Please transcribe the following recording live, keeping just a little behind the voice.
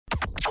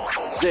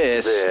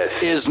This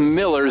is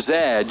Miller's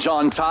Edge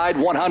on Tide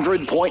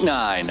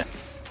 100.9.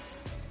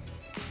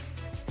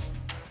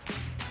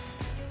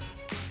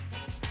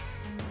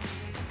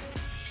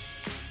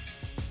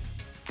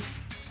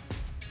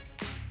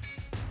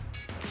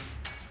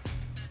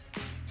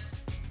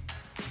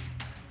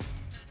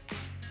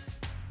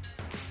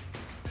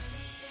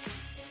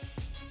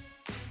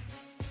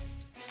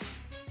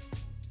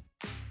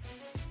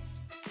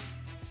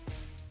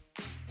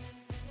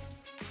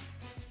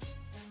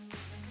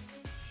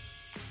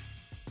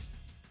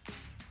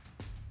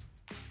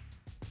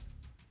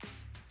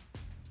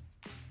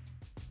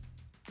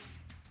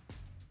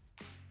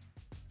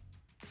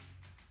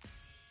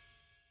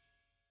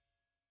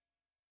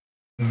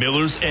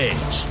 Miller's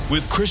Edge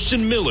with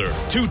Christian Miller,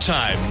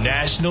 two-time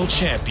national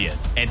champion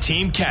and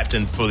team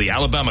captain for the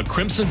Alabama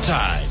Crimson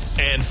Tide,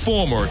 and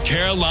former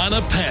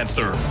Carolina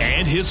Panther,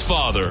 and his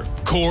father,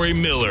 Corey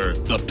Miller,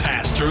 the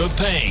pastor of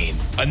pain,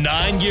 a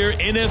 9-year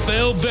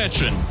NFL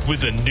veteran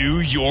with the New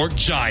York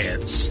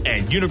Giants,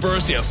 and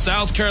University of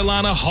South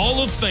Carolina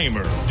Hall of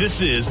Famer.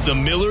 This is the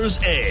Miller's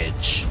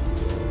Edge.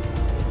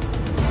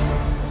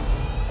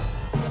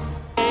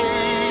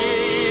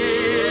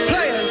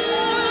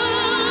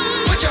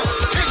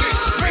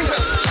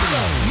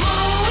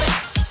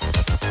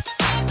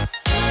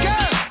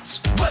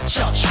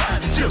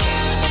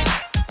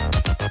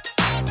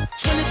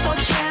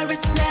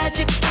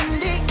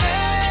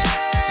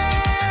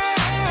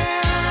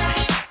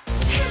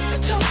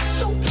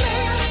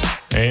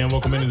 And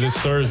welcome into this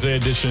Thursday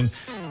edition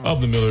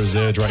of the Miller's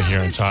Edge right here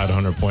on Tide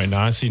 100.9.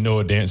 I see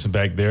Noah dancing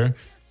back there.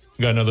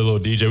 We got another little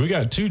DJ. We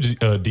got two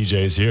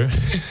DJs here.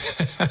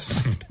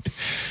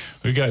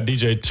 We got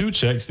DJ Two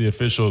Checks, the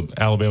official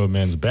Alabama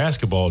men's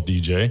basketball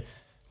DJ.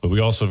 But we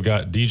also have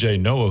got DJ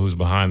Noah, who's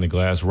behind the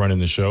glass running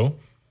the show.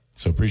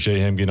 So appreciate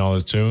him getting all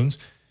his tunes.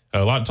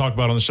 A lot to talk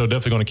about on the show.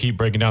 Definitely going to keep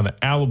breaking down the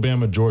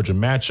Alabama-Georgia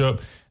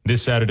matchup.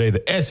 This Saturday,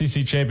 the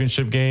SEC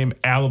championship game,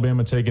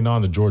 Alabama taking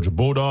on the Georgia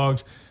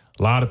Bulldogs.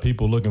 A lot of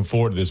people looking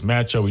forward to this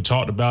matchup. We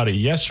talked about it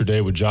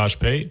yesterday with Josh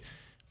Pate.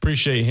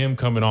 Appreciate him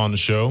coming on the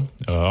show.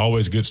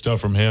 Always good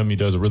stuff from him. He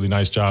does a really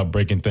nice job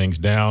breaking things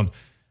down.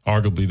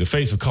 Arguably the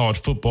face of college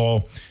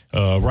football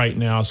right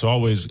now. So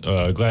always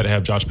glad to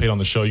have Josh Pate on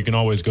the show. You can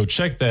always go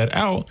check that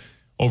out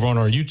over on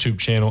our YouTube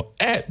channel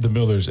at The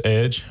Miller's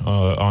Edge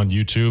on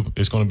YouTube.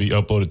 It's going to be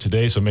uploaded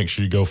today, so make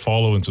sure you go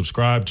follow and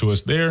subscribe to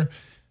us there,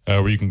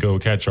 where you can go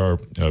catch our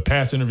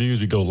past interviews.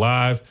 We go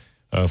live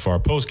for our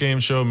post-game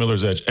show,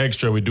 Miller's Edge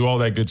Extra. We do all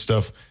that good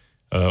stuff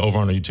over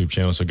on our YouTube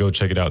channel, so go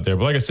check it out there.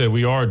 But like I said,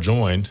 we are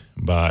joined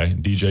by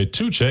DJ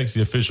Two Checks,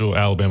 the official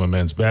Alabama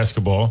men's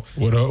basketball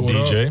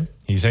DJ.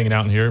 He's hanging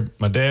out in here.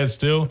 My dad's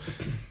still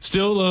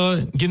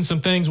getting some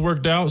things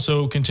worked out,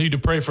 so continue to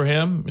pray for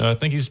him. I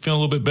think he's feeling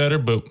a little bit better,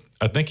 but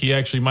I think he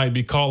actually might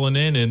be calling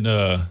in. And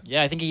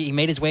I think he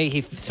made his way.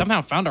 He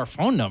somehow found our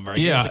phone number.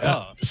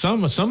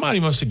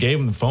 Somebody must have gave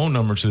him the phone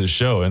number to the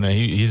show, and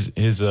his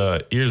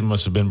ears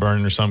must have been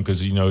burning or something,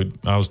 because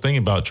I was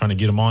thinking about trying to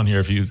get him on here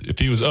if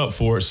he was up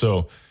for it.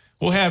 So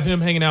we'll have him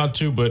hanging out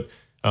too. But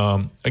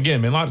again,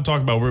 man, a lot to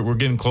talk about. We're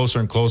getting closer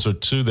and closer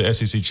to the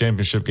SEC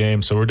championship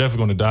game, so we're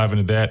definitely going to dive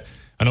into that.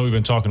 I know we've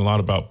been talking a lot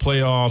about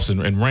playoffs and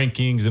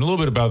rankings and a little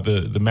bit about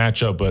the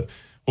matchup, but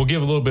we'll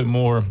give a little bit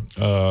more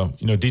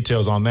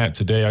details on that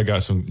today. I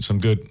got some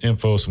good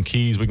info, some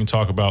keys we can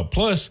talk about.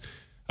 Plus,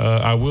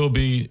 I will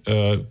be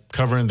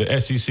covering the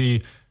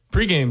SEC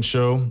pregame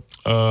show,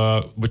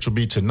 which will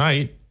be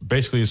tonight.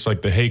 Basically, it's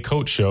like the Hey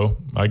Coach show.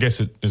 I guess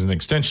it is an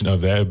extension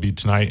of that. It'll be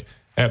tonight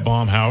at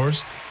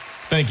Baumhauer's.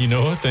 Thank you,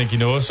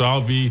 Noah. So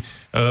I'll be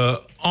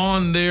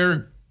on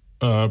there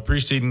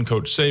preceding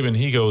Coach Saban.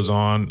 He goes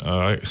on.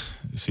 I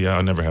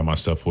never have my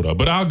stuff pulled up,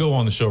 but I'll go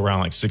on the show around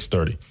like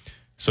 6:30.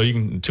 So you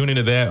can tune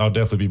into that. I'll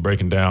definitely be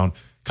breaking down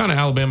kind of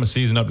Alabama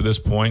season up to this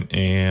point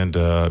and,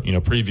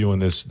 previewing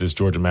this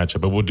Georgia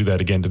matchup. But we'll do that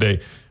again today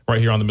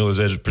right here on the Miller's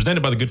Edge,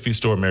 presented by the Good Feet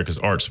Store, America's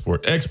Art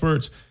Support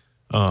Experts.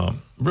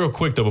 Real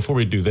quick, though, before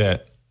we do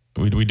that,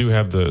 we do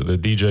have the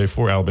DJ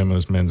for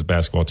Alabama's men's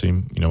basketball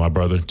team, my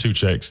brother, Two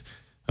Checks.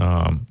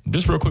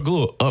 Just real quick, a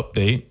little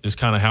update, just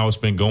kind of how it's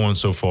been going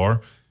so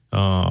far.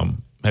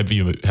 Have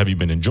you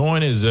been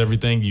enjoying it? Is it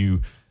everything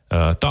you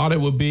thought it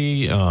would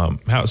be?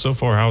 How's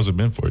it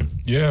been for you?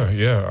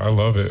 Yeah, I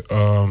love it.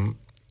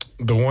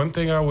 The one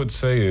thing I would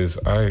say is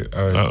I'm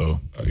gonna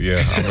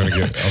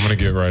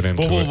get right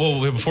into it.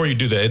 Well, before you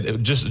do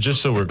that,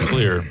 just so we're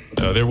clear,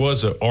 there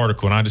was an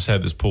article, and I just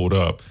had this pulled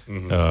up,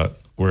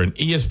 where an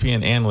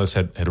ESPN analyst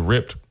had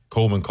ripped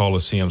Coleman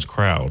Coliseum's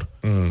crowd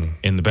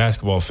in the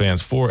basketball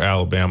fans for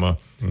Alabama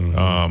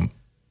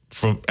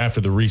from after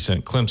the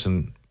recent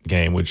Clemson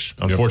game, which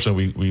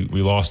unfortunately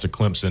we lost to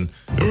Clemson.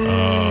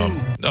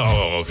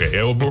 Okay.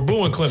 Yeah, we're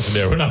booing Clemson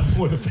there. We're not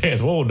booing the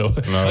fans. Whoa, no.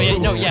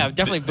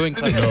 Definitely booing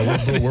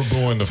Clemson. No, we're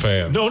booing the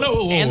fans. No.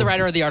 And the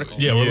writer of the article.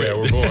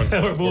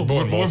 We're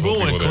booing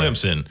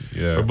Clemson.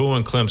 Yeah. We're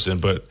booing Clemson,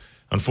 but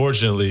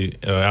unfortunately,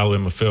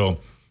 Alabama fell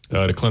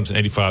to Clemson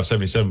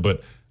 85-77.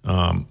 But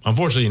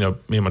unfortunately,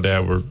 me and my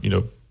dad were,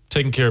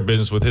 taking care of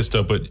business with his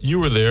stuff. But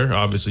you were there.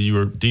 Obviously, you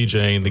were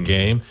DJing the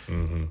game.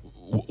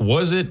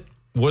 Was it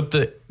what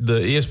the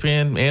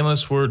ESPN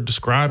analysts were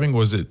describing?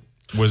 Was it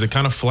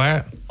kind of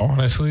flat?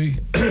 Honestly,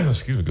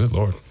 excuse me, good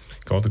Lord,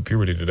 going through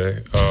puberty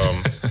today.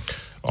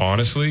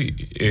 Honestly,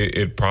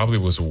 it probably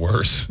was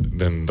worse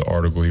than the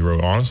article he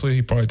wrote. Honestly,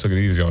 he probably took it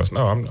easy on us.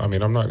 No, I'm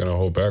not going to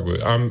hold back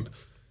with it.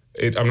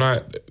 I'm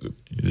not.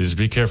 Just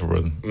be careful,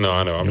 brother. No,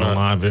 I know. I'm not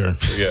live there.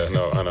 Yeah,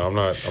 no, I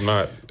know. I'm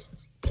not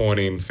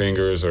pointing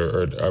fingers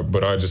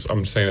but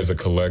I'm saying as a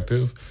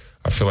collective,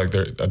 I feel like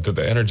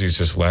the energy is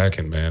just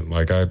lacking, man.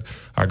 Like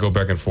I go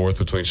back and forth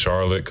between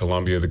Charlotte,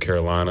 Columbia, the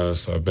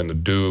Carolinas. I've been to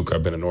Duke.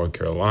 I've been to North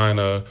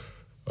Carolina.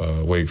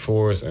 Wake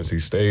Forest,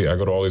 NC State. I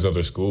go to all these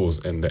other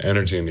schools, and the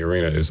energy in the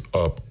arena is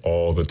up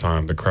all the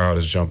time. The crowd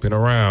is jumping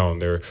around.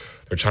 They're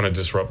trying to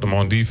disrupt them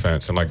on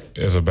defense. And like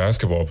as a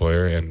basketball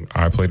player, and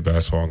I played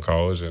basketball in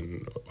college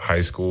and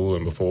high school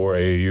and before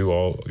AAU,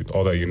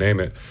 all that, you name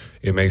it,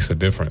 it makes a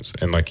difference.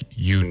 And like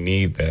you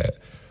need that.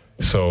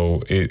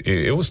 So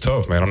it was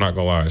tough, man. I'm not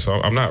gonna lie. So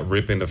I'm not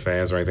ripping the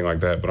fans or anything like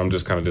that, but I'm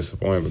just kind of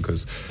disappointed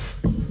because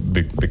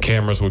the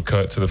cameras would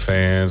cut to the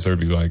fans. There'd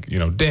be like,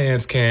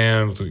 dance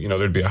cams,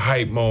 there'd be a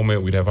hype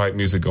moment. We'd have hype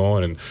music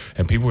going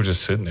and people were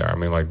just sitting there. I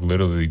mean, like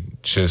literally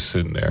just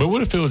sitting there. But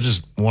what if it was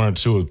just one or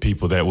two of the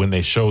people that when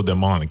they showed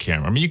them on the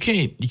camera? I mean, you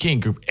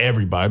can't group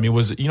everybody. I mean,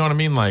 was it, you know what I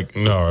mean? Like,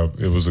 no,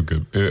 it was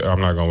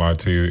I'm not gonna lie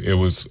to you. It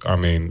was,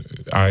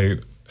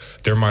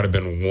 there might have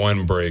been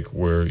one break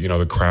where,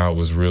 the crowd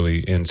was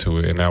really into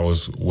it, and that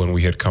was when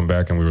we had come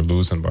back and we were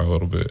losing by a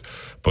little bit.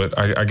 But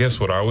I guess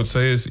what I would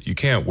say is you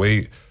can't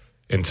wait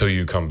until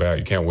you come back.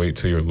 You can't wait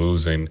till you're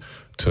losing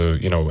to,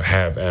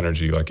 have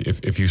energy. Like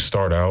if you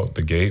start out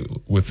the gate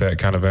with that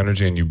kind of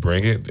energy and you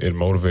bring it, it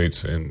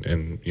motivates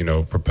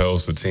and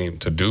propels the team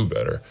to do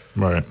better.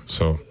 Right.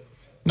 So.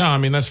 No, I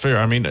mean, that's fair.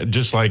 I mean,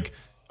 just like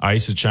I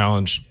used to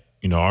challenge,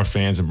 our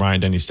fans in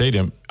Bryant-Denny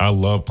Stadium. I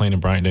love playing in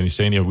Bryant-Denny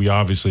Stadium. We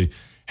obviously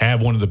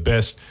have one of the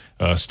best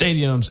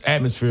stadiums,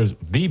 atmospheres,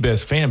 the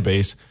best fan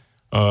base.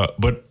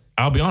 But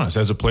I'll be honest,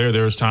 as a player,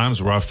 there was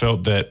times where I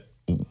felt that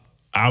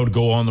I would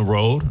go on the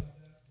road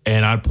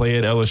and I'd play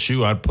at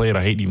LSU. I'd play at,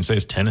 I hate to even say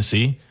it's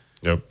Tennessee.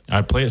 Yep.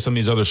 I'd play at some of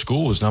these other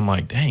schools, and I'm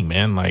like, dang,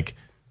 man, like,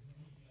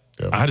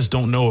 yep. I just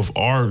don't know if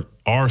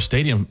our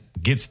stadium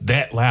gets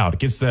that loud,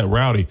 gets that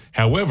rowdy.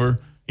 However,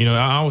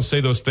 I always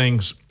say those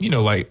things,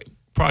 like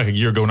probably a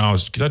year ago when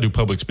because I do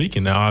public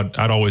speaking now,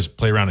 I'd always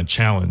play around and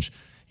challenge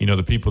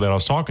the people that I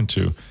was talking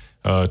to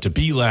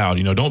be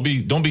loud. Don't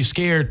be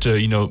scared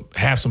to,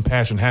 have some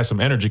passion, have some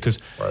energy. Because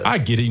right. I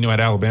get it. At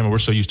Alabama, we're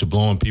so used to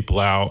blowing people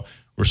out.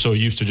 We're so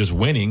used to just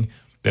winning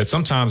that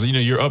sometimes,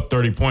 you're up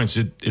 30 points.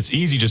 It's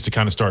easy just to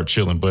kind of start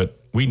chilling. But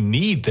we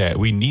need that.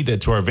 We need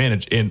that to our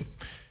advantage. And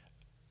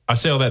I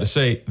say all that to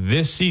say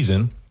this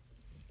season,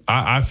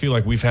 I feel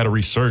like we've had a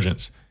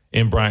resurgence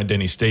in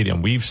Bryant-Denny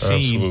Stadium. We've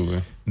seen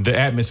Absolutely. The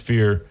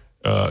atmosphere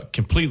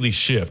completely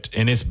shift,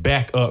 and it's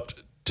back up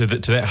to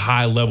that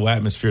high level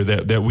atmosphere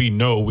that we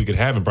know we could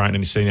have in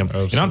Bryant-Denny Stadium.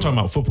 Absolutely. And I'm talking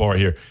about football right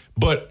here.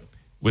 But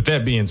with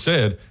that being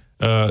said,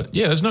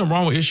 there's nothing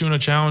wrong with issuing a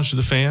challenge to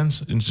the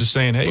fans and just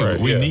saying, hey, right,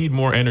 we need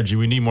more energy,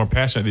 we need more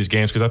passion at these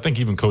games, because I think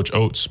even Coach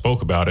Oates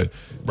spoke about it.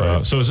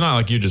 Right. So it's not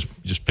like you're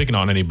just picking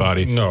on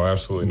anybody. No,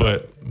 absolutely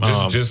but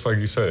not. Just like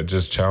you said,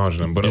 just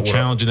challenging them. But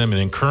challenging them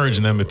and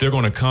encouraging them if they're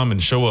going to come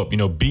and show up,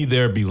 be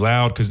there, be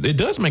loud, because it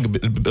does make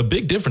a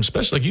big difference,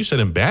 especially like you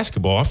said in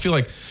basketball. I feel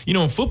like,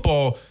 in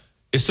football,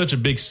 it's such a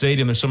big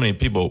stadium. There's so many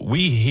people.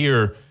 We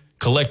hear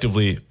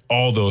collectively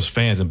all those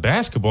fans. In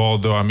basketball,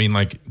 though, I mean,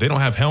 like, they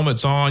don't have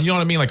helmets on. You know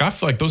what I mean? Like, I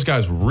feel like those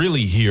guys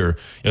really hear,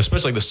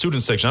 especially like the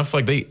student section. I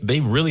feel like they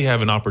really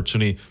have an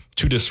opportunity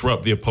to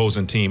disrupt the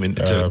opposing team and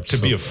to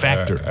be a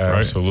factor.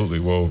 Absolutely.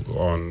 Right?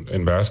 Well,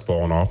 in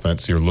basketball, on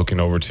offense, you're looking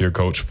over to your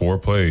coach for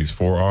plays,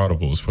 for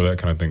audibles, for that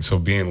kind of thing. So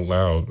being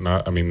loud,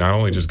 not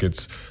only just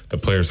gets the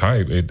players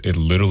hype, it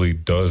literally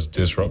does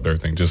disrupt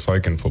everything, just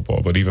like in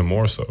football, but even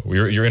more so.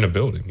 You're in a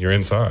building, you're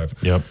inside.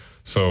 Yep.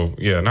 So,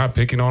 not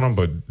picking on them,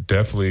 but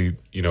definitely,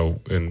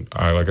 and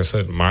like I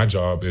said, my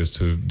job is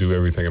to do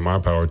everything in my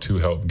power to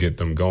help get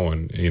them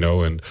going,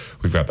 and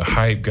we've got the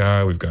hype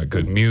guy, we've got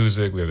good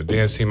music, we have the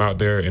dance team out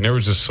there, and there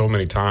was just so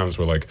many times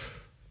where,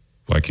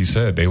 like he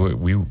said,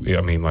 we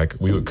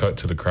would cut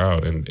to the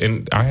crowd,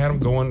 and I had them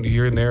going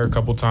here and there a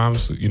couple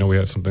times, we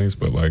had some things,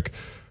 but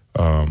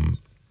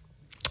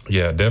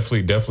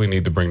definitely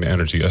need to bring the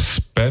energy,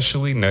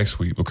 especially next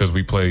week, because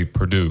we play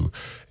Purdue,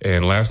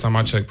 and last time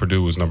I checked,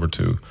 Purdue was number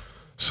 2.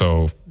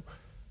 So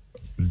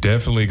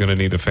definitely going to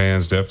need the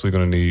fans, definitely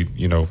going to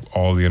need,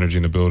 all the energy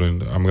in the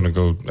building. I'm going to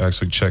go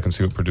actually check and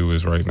see what Purdue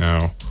is right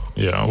now.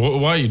 Yeah,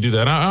 why you do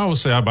that? I always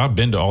say I've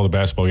been to all the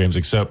basketball games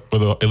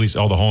at least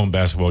all the home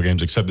basketball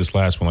games, except this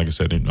last one. Like I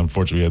said,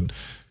 unfortunately,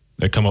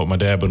 that come up with my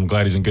dad, but I'm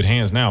glad he's in good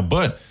hands now.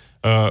 But,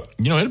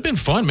 it'd been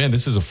fun, man.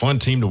 This is a fun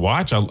team to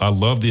watch. I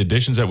love the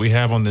additions that we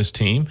have on this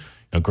team.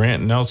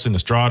 Grant Nelson,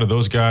 Estrada,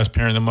 those guys,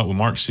 pairing them up with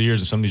Mark Sears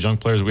and some of these young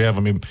players we have.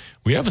 I mean,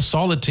 we have a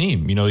solid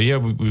team.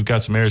 We've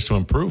got some areas to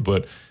improve,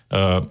 but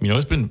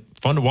it's been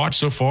fun to watch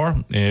so far.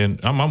 And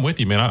I'm with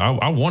you, man.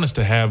 I want us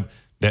to have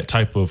that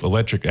type of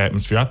electric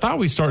atmosphere. I thought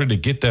we started to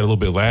get that a little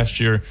bit last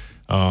year.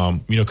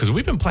 Because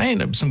we've been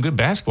playing some good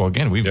basketball.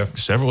 Again, we've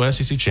several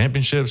SEC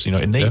championships.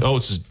 And Nate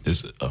Oates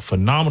is a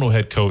phenomenal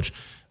head coach.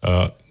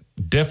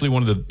 Definitely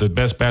one of the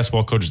best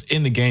basketball coaches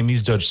in the game.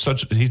 He's done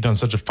such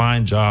a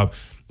fine job,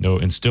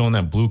 instilling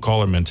that blue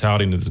collar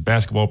mentality into the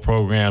basketball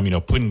program.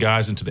 Putting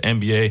guys into the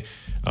NBA.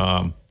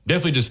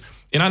 Definitely just,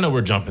 and I know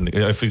we're jumping.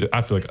 I feel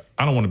like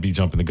I don't want to be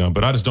jumping the gun,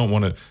 but I just don't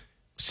want to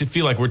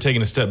feel like we're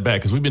taking a step back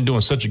because we've been doing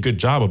such a good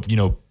job of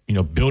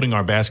building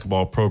our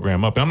basketball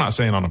program up. And I'm not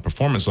saying on a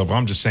performance level.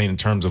 I'm just saying in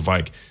terms of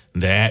like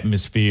the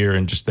atmosphere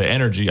and just the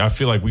energy. I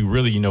feel like we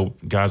really,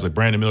 guys like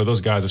Brandon Miller,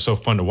 those guys are so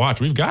fun to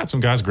watch. We've got some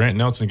guys, Grant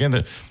Nelson,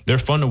 again, they're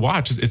fun to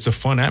watch. It's a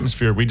fun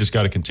atmosphere. We just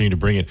got to continue to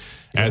bring it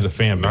as a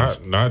fan base.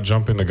 Not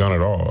jumping the gun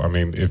at all. I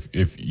mean,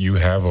 if you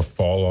have a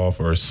fall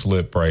off or a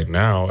slip right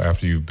now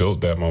after you've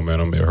built that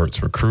momentum, it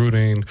hurts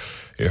recruiting.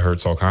 It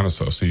hurts all kind of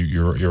stuff. So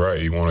you're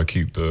right. You want to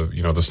keep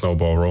the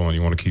snowball rolling.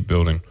 You want to keep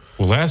building.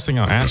 Well, last thing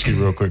I'll ask you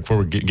real quick before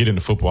we get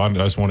into football, I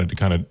just wanted to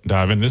kind of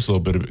dive into this a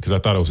little bit because I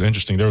thought it was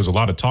interesting. There was a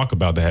lot of talk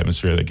about the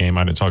atmosphere of the game.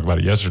 I didn't talk about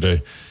it yesterday.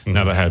 Mm-hmm.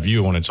 Now that I have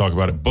you, I want to talk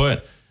about it.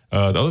 But the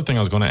other thing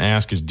I was going to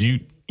ask is, there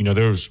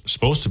was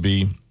supposed to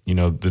be,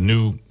 the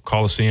new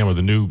Coliseum or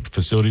the new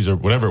facilities or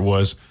whatever it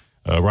was,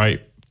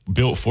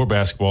 built for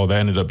basketball. That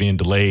ended up being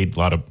delayed. A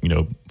lot of,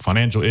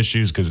 financial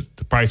issues because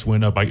the price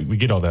went up. We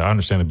get all that. I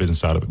understand the business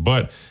side of it.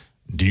 But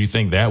do you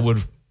think that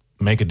would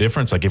make a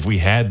difference? Like if we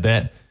had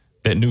that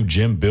new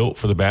gym built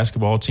for the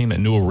basketball team, that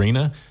new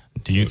arena,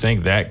 do you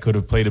think that could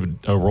have played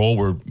a role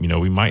where,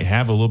 we might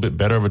have a little bit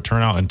better of a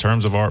turnout in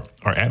terms of our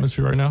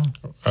atmosphere right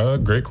now?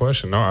 Great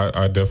question. No,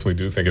 I definitely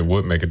do think it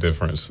would make a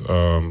difference.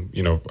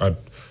 I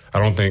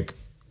don't think,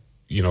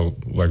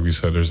 like we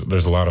said,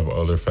 there's a lot of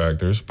other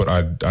factors, but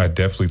I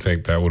definitely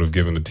think that would have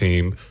given the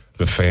team,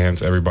 the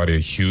fans, everybody a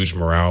huge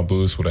morale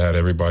boost, would have had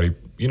everybody,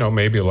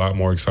 maybe a lot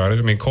more excited.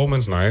 I mean,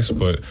 Coleman's nice,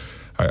 but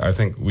I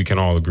think we can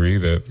all agree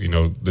that,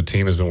 the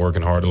team has been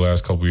working hard the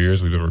last couple of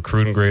years. We've been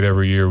recruiting great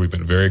every year. We've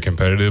been very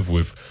competitive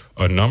with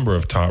a number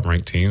of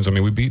top-ranked teams. I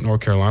mean, we beat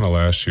North Carolina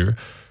last year.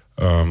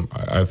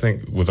 I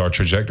think with our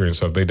trajectory and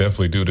stuff, they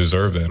definitely do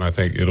deserve that. And I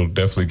think it'll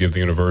definitely give the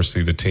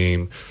university, the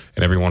team,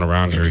 and everyone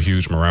around here a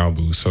huge morale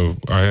boost. So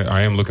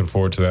I am looking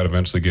forward to that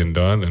eventually getting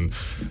done. And,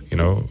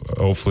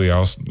 hopefully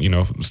I'll,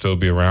 still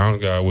be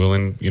around, God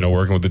willing,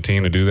 working with the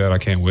team to do that. I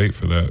can't wait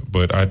for that.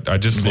 But I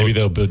just maybe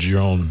they'll build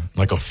your own,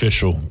 like,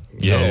 official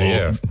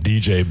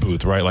DJ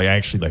booth, right? Like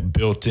actually like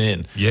built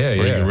in. Where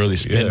you can really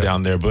spin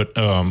down there. But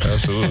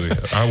absolutely.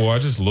 I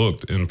just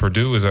looked, and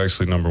Purdue is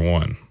actually number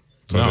 1.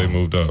 So they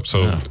moved up.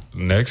 So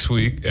next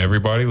week,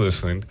 everybody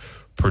listening,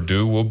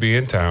 Purdue will be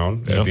in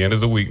town at the end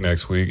of the week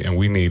next week, and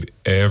we need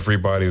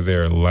everybody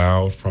there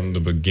loud from the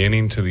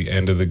beginning to the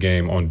end of the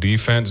game on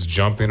defense,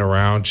 jumping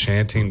around,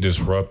 chanting,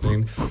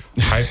 disrupting,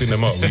 hyping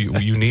them up.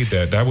 You need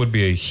that. That would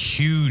be a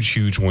huge,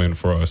 huge win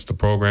for us, the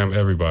program,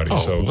 everybody.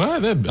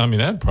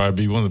 That'd probably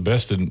be one of the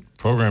best in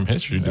program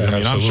history.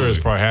 I'm sure it's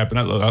probably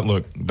happened.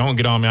 Look, don't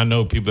get on me. I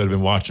know people that have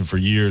been watching for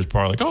years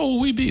probably like,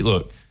 we beat.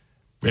 Look,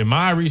 in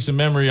my recent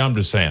memory, I'm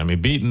just saying,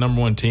 beating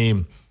number 1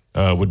 team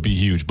would be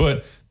huge.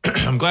 But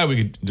I'm glad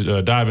we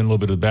could dive in a little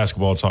bit of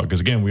basketball talk because,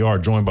 again, we are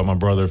joined by my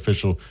brother,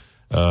 official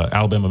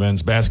Alabama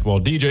men's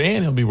basketball DJ,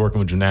 and he'll be working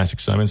with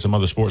gymnastics and some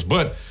other sports.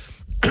 But,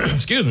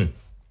 excuse me,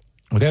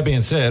 with that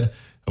being said,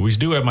 we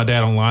do have my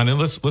dad online, and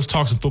let's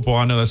talk some football.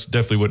 I know that's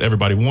definitely what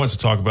everybody wants to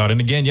talk about.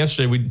 And, again,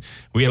 yesterday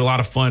we had a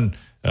lot of fun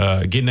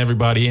getting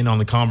everybody in on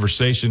the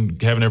conversation,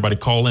 having everybody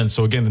call in.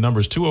 So, again, the number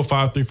is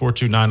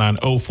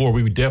 205-342-9904.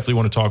 We definitely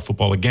want to talk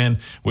football again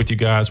with you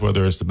guys,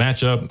 whether it's the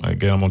matchup.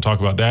 Again, I'm going to talk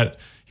about that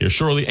here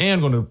shortly, and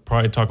going to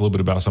probably talk a little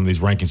bit about some of these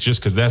rankings just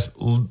because that's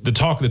the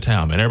talk of the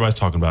town, man. Everybody's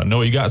talking about it.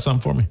 Noah, you got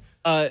something for me?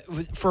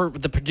 For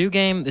the Purdue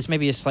game, this may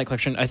be a slight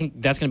correction. I think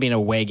that's going to be an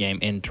away game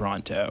in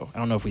Toronto. I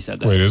don't know if we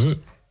said that. Wait, is it?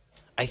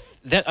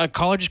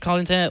 College is called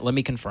into that. Let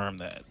me confirm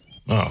that.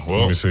 Oh, well.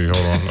 Let me see. Hold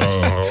on.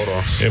 Hold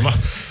on.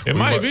 It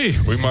might be.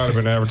 We might have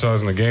been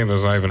advertising a game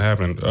that's not even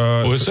happening.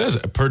 It says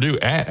Purdue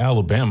at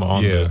Alabama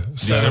on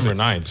December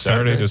 9th.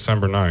 Saturday,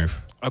 December 9th.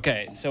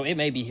 Okay, so it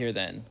may be here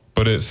then.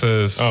 But it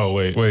says... Oh,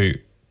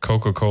 wait.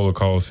 Coca-Cola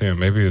Coliseum.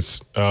 Maybe it's...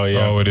 Oh,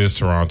 yeah. Oh, it is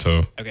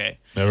Toronto. Okay.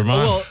 Never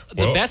mind. Well,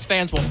 the best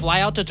fans will fly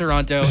out to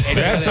Toronto. And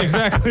that's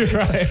exactly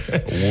right.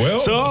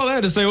 So all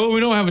that to say, we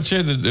don't have a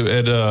chance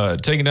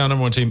at taking down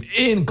number 1 team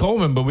in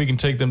Coleman, but we can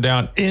take them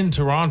down in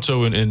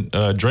Toronto in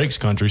Drake's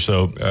country.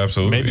 So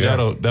absolutely, maybe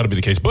that'll be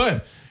the case.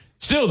 But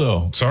still,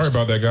 though, sorry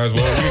about that, guys.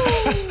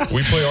 Well,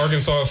 we play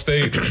Arkansas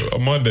State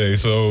Monday,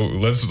 so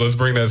let's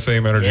bring that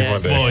same energy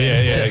Monday. Well,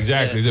 yeah,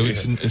 exactly.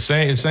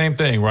 Same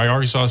thing, right?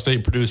 Arkansas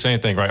State, Purdue, same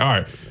thing, right? All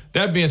right.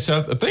 That being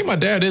said, I think my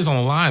dad is on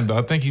the line, though.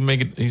 I think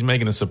he's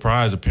making a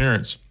surprise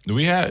appearance. Do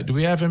we have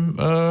him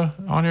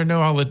on here? No,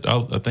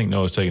 I think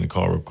Noah's taking the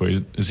call real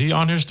quick. Is he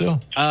on here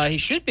still? He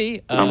should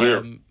be. I'm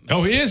here.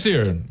 Oh, he is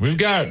here. We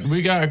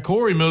got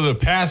Corey Miller, the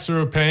pastor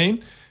of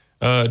Payne,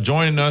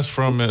 joining us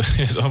from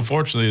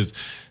unfortunately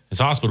his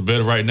hospital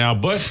bed right now,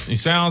 but he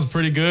sounds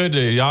pretty good.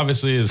 He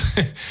obviously is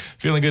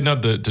feeling good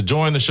enough to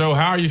join the show.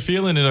 How are you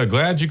feeling? And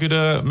glad you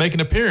could make an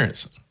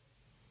appearance.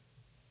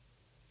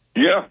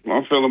 Yeah,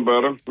 I'm feeling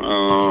better.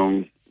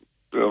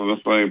 Still in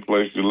the same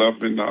place you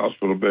left me, in the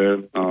hospital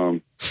bed.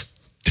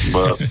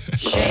 But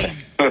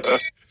that's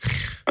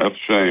a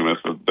shame.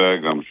 That's a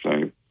daggum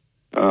shame.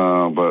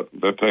 But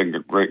they're taking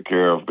great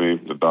care of me,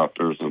 the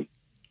doctors and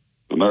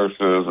the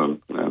nurses,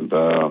 and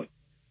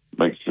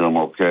make sure I'm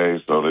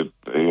okay. So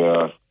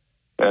they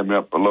had me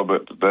up a little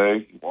bit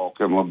today,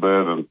 walking a little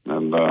bit,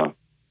 and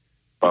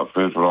about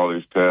finished with all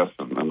these tests,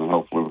 and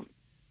hopefully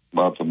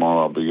by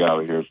tomorrow I'll be out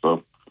of here.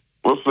 So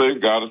we'll see.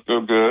 God is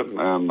still good,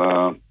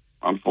 and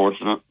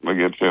unfortunate I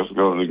get a chance to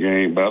go to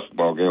the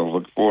basketball game. I was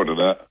looking forward to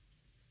that,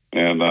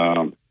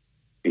 and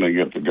they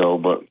get to go,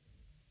 but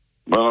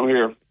I'm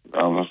here.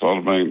 That's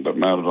all the thing that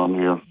matters. I'm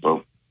here,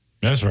 so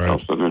that's right. I'm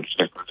sitting here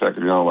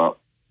checking y'all out.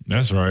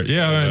 That's right.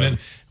 Yeah, and then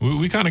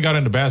we kind of got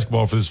into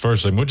basketball for this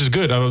first segment, which is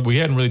good. We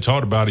hadn't really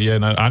talked about it yet,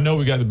 and I know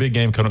we got the big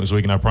game coming up this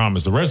week, and I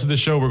promise the rest of the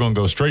show we're going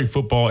to go straight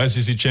football,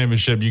 SEC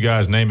championship, you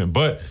guys name it.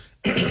 But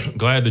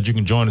glad that you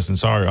can join us, and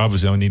sorry,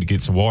 obviously I need to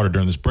get some water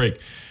during this break.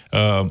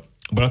 But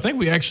I think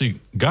we actually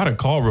got a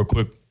call real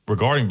quick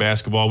regarding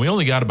basketball. We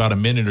only got about a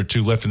minute or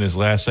two left in this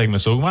last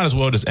segment, so we might as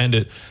well just end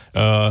it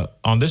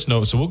on this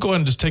note. So we'll go ahead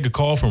and just take a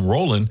call from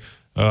Roland.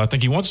 I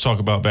think he wants to talk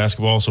about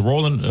basketball. So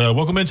Roland,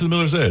 welcome into the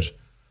Miller's Edge.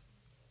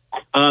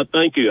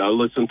 Thank you. I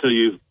listen to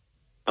you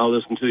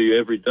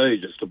every day,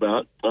 just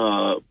about.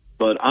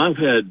 But I've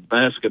had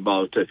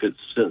basketball tickets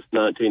since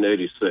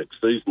 1986,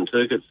 season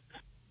tickets,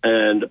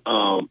 and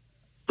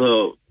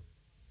the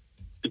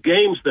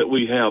games that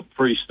we have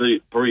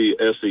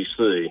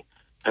pre-SEC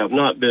have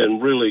not been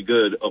really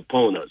good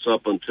opponents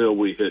up until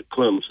we hit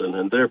Clemson,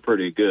 and they're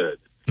pretty good.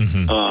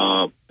 Mm-hmm.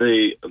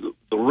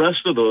 The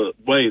rest of the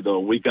way, though,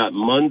 we've got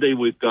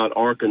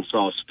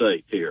Arkansas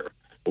State here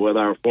with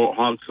our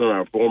Hodgson,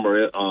 our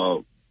former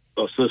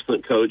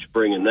assistant coach,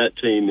 bringing that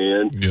team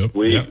in. Yep.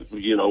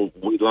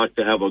 We'd like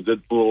to have a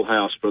good full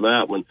house for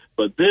that one.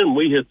 But then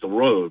we hit the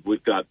road.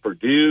 We've got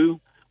Purdue,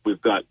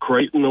 we've got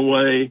Creighton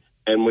away,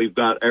 and we've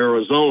got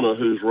Arizona,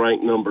 who's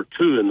ranked number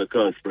 2 in the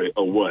country,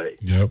 away.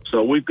 Yep.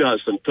 So we've got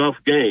some tough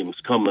games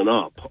coming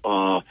up.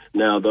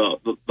 Now,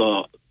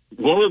 the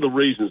one of the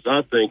reasons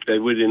I think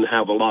that we didn't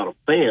have a lot of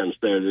fans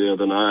there the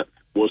other night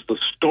was the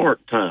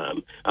start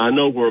time. I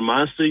know where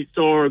my seats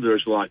are.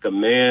 There's like a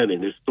man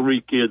and his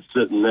 3 kids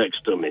sitting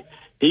next to me.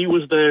 He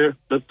was there.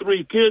 The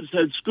 3 kids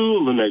had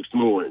school the next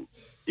morning,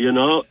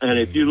 And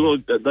if you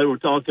look, they were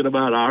talking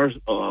about our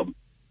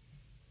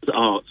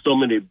so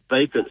many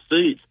vacant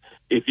seats.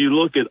 If you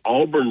look at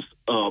Auburn's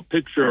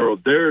picture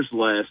of theirs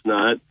last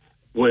night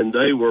when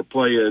they were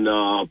playing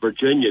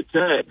Virginia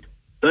Tech,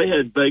 they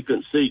had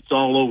vacant seats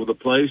all over the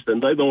place,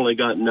 and they've only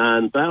got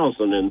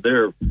 9,000 in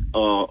their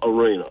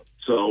arena.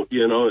 So,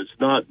 it's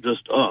not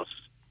just us.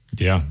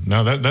 Yeah,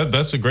 no,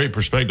 that's a great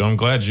perspective. I'm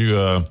glad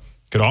you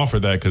could offer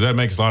that because that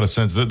makes a lot of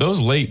sense. Those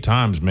late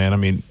times, man, I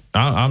mean,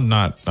 I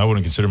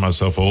wouldn't consider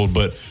myself old,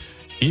 but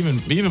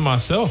even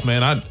myself,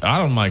 man,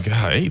 I'm like,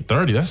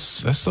 8:30.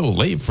 That's so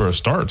late for a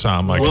start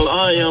time. Like, well,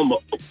 I am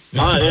old.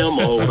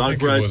 I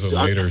think it was a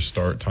later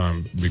start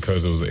time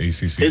because it was an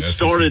ACC. It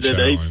started at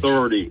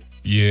 8:30.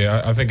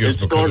 Yeah, I think it was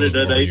because it was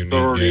more of a unique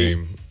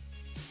game.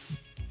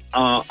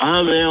 I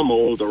am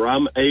older.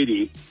 I'm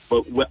 80,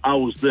 but I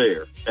was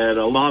there, and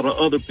a lot of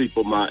other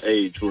people my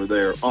age were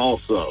there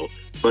also.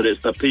 But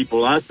it's the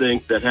people I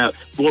think that have,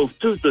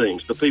 2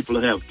 things. The people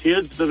that have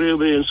kids that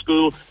are in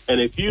school, and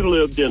if you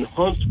lived in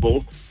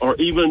Huntsville or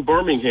even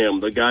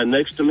Birmingham, the guy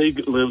next to me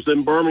lives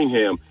in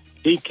Birmingham.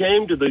 He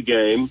came to the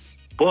game,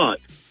 but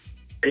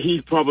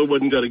he probably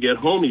wasn't going to get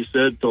home, he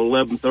said, till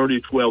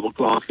 11:30, 12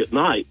 o'clock at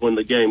night when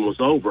the game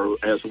was over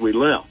as we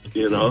left,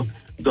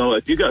 So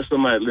if you got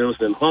somebody that lives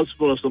in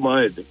Huntsville or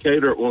somebody at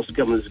Decatur that wants to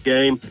come to this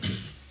game,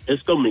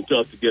 it's going to be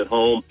tough to get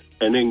home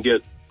and then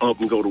get up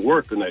and go to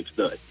work the next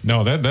day.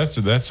 No, that's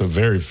a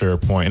very fair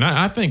point. And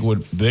I think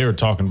what they were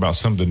talking about,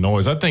 some of the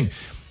noise, I think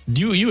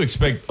you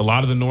expect a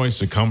lot of the noise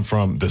to come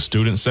from the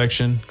student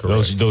section,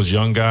 those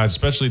young guys,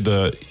 especially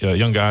the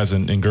young guys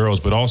and girls,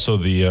 but also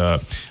the I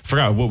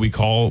forgot what we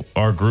call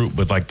our group,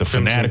 but like the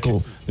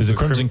fanatical, is it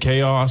Crimson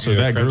Chaos or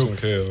that Crimson group?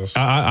 Chaos.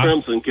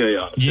 Crimson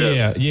Chaos.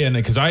 Yeah, and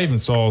because I even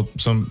saw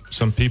some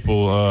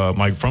people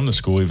like from the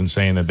school even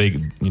saying that they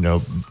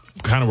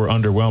kind of were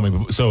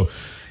underwhelming. So.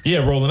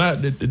 Yeah,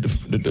 Roland,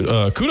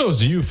 kudos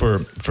to you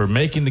for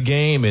making the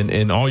game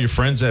and all your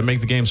friends that make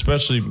the game,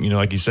 especially,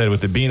 like you said,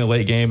 with it being a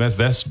late game,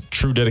 that's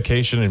true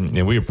dedication,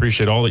 and we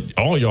appreciate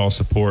all y'all's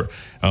support.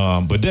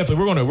 But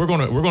definitely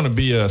we're gonna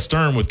be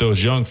stern with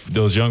those young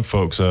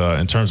folks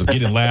in terms of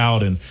getting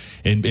loud and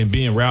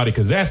being rowdy,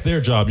 because that's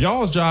their job.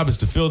 Y'all's job is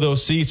to fill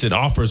those seats and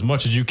offer as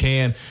much as you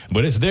can,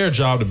 but it's their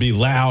job to be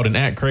loud and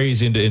act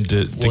crazy and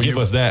to give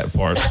us that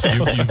part.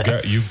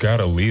 You've got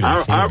a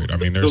leader for it. I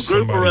mean, there's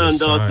somebody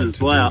assigned to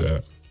do that.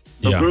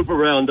 The group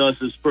around us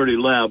is pretty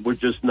loud. We're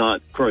just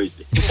not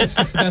crazy.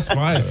 That's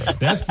fine.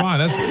 That's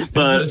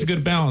a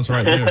good balance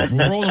right there.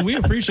 Well, Roland, we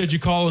appreciate you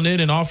calling in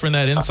and offering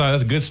that insight.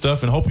 That's good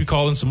stuff, and hope you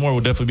call in some more.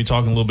 We'll definitely be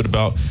talking a little bit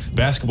about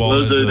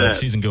basketball as the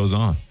season goes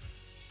on.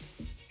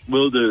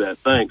 We'll do that.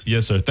 Thanks.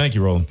 Yes, sir. Thank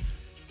you, Roland.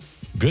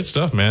 Good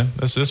stuff, man.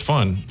 That's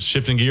fun.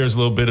 Shifting gears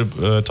a little bit,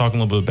 talking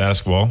a little bit of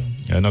basketball.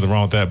 Nothing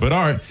wrong with that. But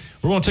all right,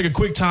 we're going to take a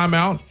quick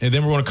timeout, and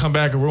then we're going to come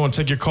back and we're going to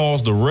take your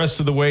calls the rest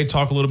of the way.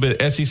 Talk a little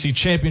bit SEC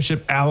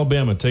Championship,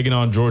 Alabama taking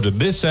on Georgia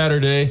this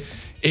Saturday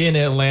in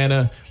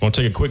Atlanta. We're going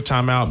to take a quick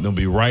timeout, and we'll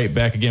be right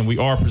back again. We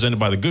are presented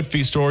by the Good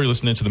Feet Store. You're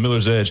listening to the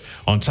Miller's Edge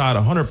on Tide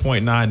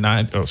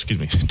 100.99.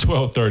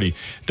 1230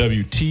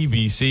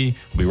 WTBC.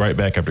 We'll be right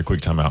back after a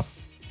quick timeout.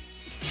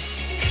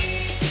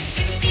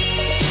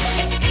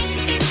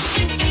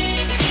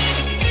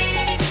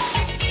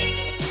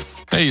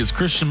 Hey, it's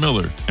Christian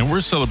Miller, and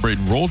we're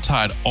celebrating Roll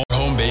Tide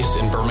home base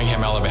in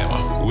Birmingham,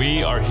 Alabama.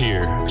 We are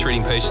here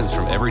treating patients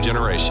from every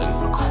generation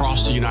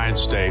across the United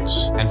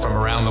States and from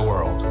around the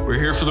world. We're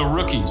here for the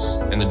rookies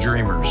and the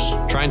dreamers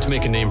trying to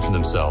make a name for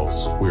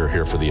themselves. We are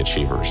here for the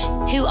achievers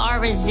who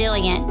are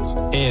resilient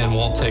and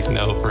won't take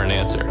no for an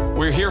answer.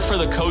 We're here for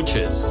the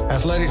coaches,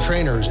 athletic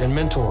trainers, and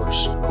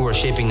mentors who are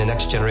shaping the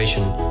next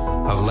generation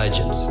of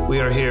legends. We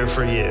are here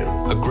for you,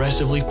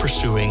 aggressively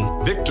pursuing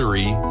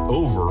victory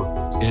over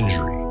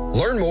injury.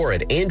 Learn more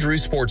at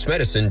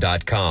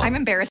andrewsportsmedicine.com. I'm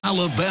embarrassed.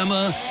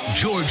 Alabama,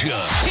 Georgia.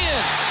 10, 5,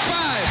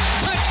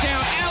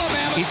 touchdown,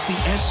 Alabama. It's the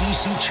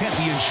SEC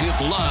Championship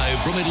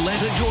live from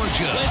Atlanta,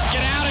 Georgia. Let's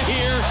get out of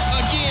here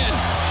again.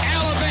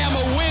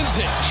 Alabama wins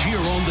it. Cheer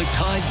on the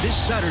Tide this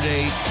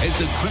Saturday as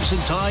the Crimson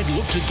Tide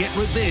look to get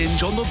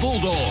revenge on the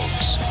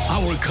Bulldogs.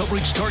 Our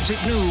coverage starts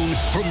at noon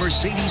from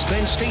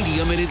Mercedes-Benz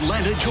Stadium in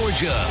Atlanta,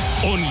 Georgia,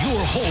 on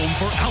your home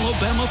for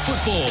Alabama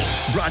football.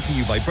 Brought to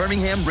you by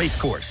Birmingham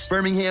Racecourse.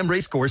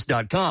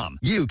 BirminghamRacecourse.com.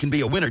 You can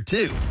be a winner,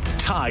 too.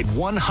 Tide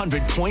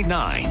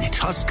 100.9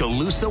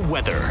 Tuscaloosa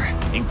weather.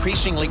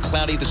 Increasingly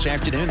cloudy this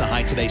afternoon. The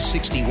high today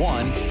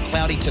 61.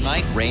 Cloudy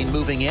tonight. Rain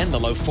moving in. The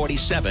low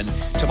 47.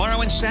 Tomorrow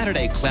and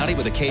Saturday, cloudy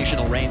with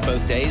occasional rain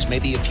both days.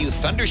 Maybe a few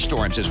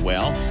thunderstorms as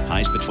well.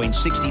 Highs between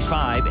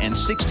 65 and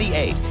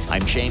 68.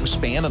 I'm James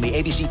Spann on the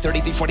ABC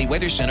 3340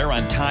 Weather Center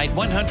on Tide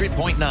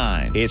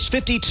 100.9. It's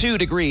 52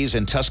 degrees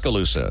in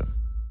Tuscaloosa.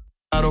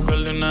 Claro que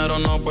el dinero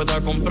no pueda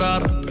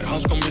comprar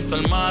pejas con vista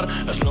al mar,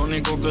 es lo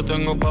único que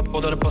tengo para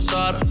poder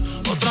pasar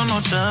otra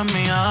noche en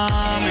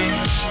Miami.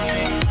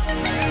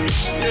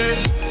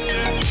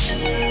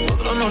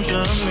 Otra noche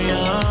en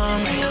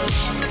Miami.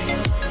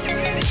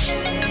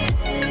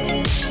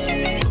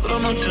 Otra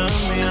noche en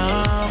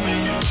Miami.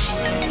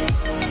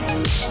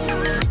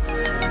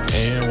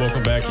 And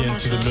welcome back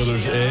into the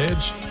Miller's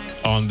Edge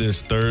on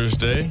this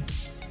Thursday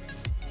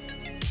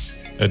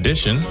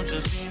edition.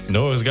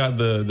 Noah's got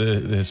the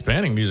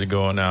Hispanic music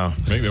going now. I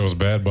think that was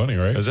Bad Bunny,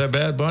 right? Is that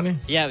Bad Bunny?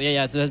 Yeah.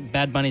 It's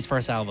Bad Bunny's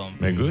first album.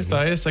 Me gusta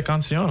esa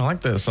canción. I like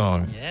that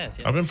song. Yes.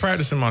 I've been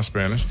practicing my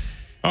Spanish.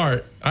 All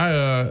right.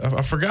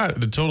 I forgot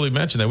to totally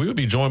mention that we would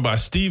be joined by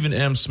Stephen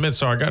M. Smith.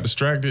 Sorry, I got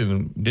distracted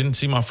and didn't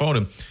see my phone.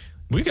 And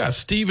we got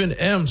Stephen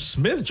M.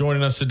 Smith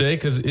joining us today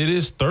because it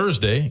is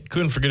Thursday.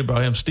 Couldn't forget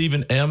about him.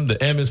 Stephen M.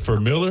 The M is for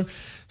Miller.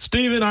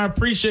 Stephen, I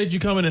appreciate you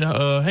coming and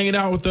hanging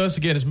out with us.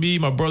 Again, it's me,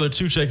 my brother,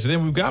 Two Checks. And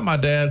then we've got my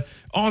dad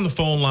on the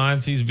phone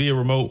lines. He's via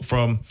remote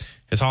from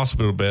his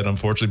hospital bed,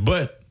 unfortunately.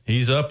 But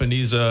he's up and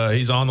he's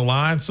on the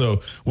line. So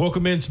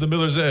welcome into the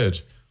Miller's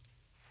Edge.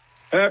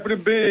 Happy to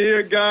be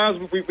here, guys.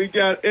 We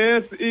got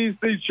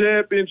SEC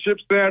Championship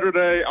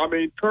Saturday. I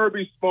mean,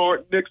 Kirby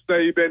Smart, Nick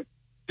Saban.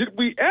 Did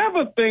we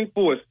ever think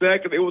for a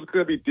second it was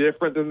going to be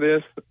different than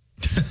this?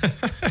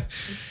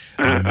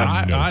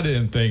 I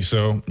didn't think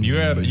so. You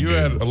had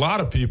a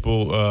lot of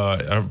people.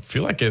 I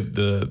feel like at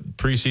the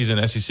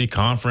preseason SEC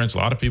conference, a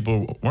lot of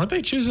people weren't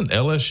they choosing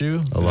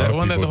LSU? Is that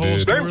one that the whole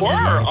story? They were.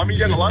 I mean,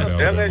 you had a lot of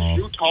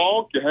LSU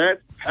talk. You had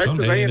Texas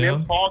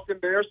A&M talking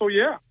there. So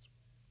yeah,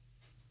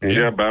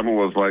 Bama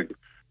was like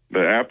the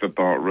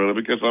afterthought, really,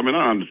 because I mean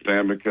I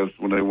understand because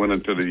when they went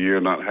into the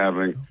year not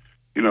having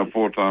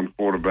full-time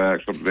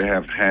quarterbacks, something they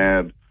have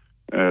had.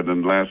 In the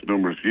last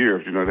numerous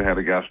years, they had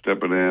a guy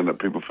stepping in that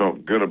people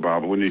felt good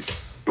about. But when you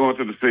go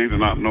into the season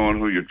not knowing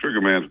who your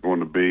trigger man is going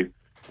to be,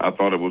 I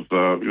thought it was,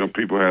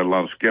 people had a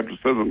lot of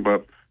skepticism.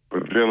 But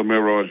Jalen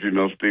Milroe, as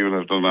Stephen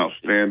has done an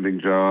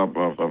outstanding job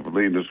of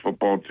leading this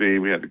football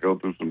team. He had to go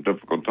through some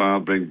difficult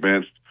times being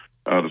benched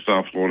the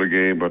South Florida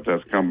game, but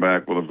that's come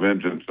back with a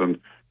vengeance and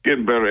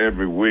getting better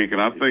every week.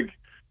 And I think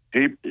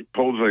he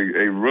poses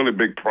a really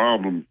big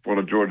problem for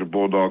the Georgia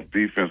Bulldogs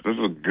defense. This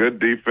is a good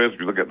defense.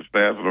 If you look at the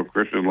stats, I know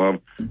Christian loves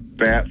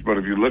stats, but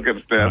if you look at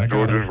the stats,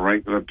 Georgia's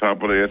ranked at the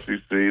top of the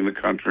SEC in the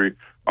country,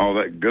 all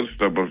that good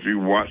stuff. But if you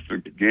watch the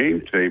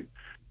game tape,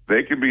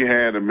 they can be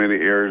had in many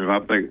areas, and I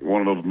think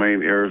one of those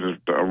main areas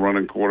is a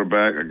running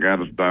quarterback, a guy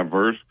that's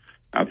diverse.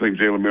 I think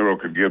Jalen Milroe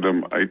could give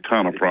them a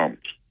ton of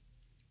problems.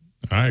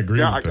 I agree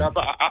with that.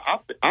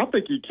 I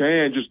think he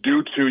can, just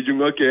due to, you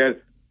look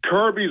at,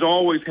 Kirby's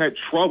always had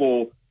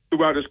trouble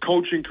throughout his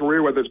coaching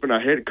career, whether it's been a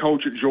head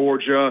coach at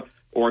Georgia,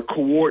 or a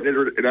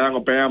coordinator at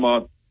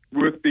Alabama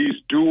with these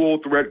dual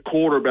threat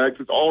quarterbacks.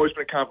 It's always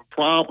been kind of a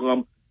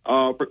problem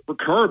for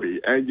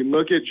Kirby. And you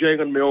look at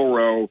Jalen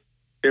Milroe,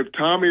 if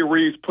Tommy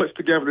Rees puts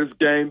together this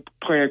game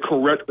plan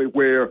correctly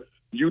where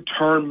you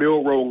turn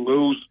Milroe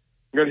loose,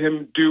 let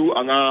him do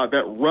a lot of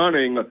that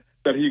running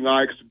that he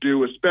likes to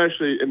do,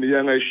 especially in the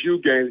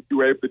LSU game, you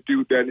were able to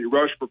do that, and he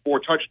rushed for 4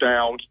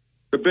 touchdowns.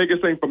 The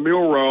biggest thing for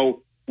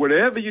Milroe,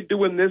 whatever you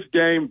do in this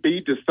game,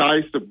 be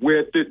decisive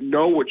with it,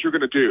 know what you're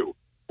going to do.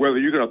 Whether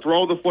you're going to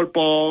throw the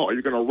football or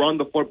you're going to run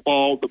the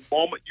football, the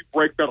moment you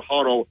break that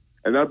huddle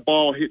and that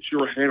ball hits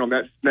your hand on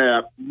that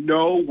snap,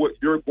 know what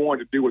you're going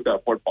to do with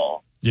that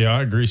football. Yeah,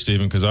 I agree,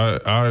 Stephen, because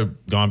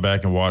I've gone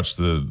back and watched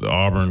the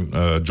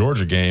Auburn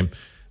Georgia game,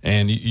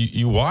 and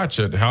you watch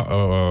it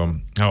how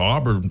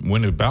Auburn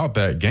went about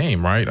that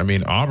game, right? I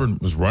mean, Auburn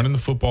was running the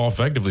football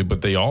effectively,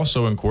 but they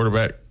also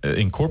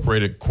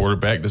incorporated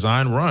quarterback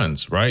design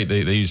runs, right?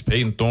 They used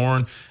Peyton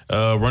Thorne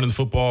running the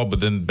football,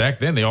 but then back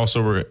then they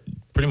also were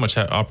pretty much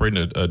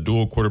operating a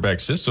dual quarterback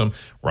system.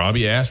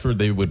 Robbie Ashford,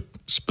 they would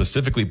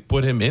specifically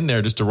put him in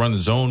there just to run the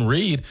zone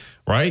read,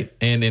 right?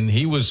 And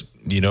he was,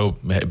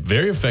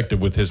 very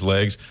effective with his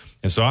legs.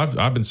 And so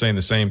I've been saying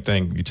the same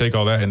thing. You take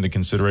all that into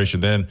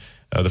consideration, then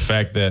the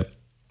fact that,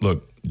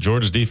 look,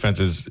 Georgia's defense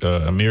is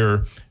a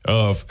mirror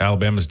of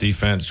Alabama's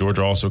defense.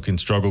 Georgia also can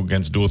struggle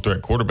against dual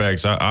threat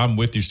quarterbacks. I'm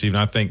with you, Stephen.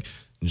 I think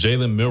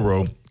Jalen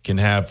Milroe can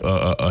have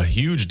a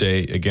huge day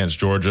against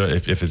Georgia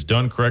if it's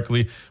done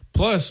correctly.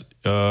 Plus,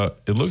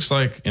 it looks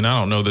like, and I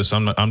don't know this,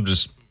 I'm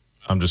just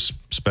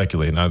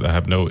speculating. I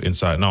have no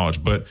inside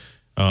knowledge, but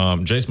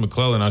Jace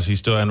McClellan, he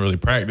still hadn't really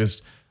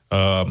practiced.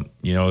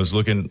 Is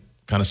looking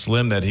kind of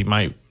slim that he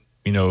might,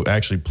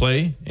 actually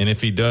play. And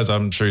if he does,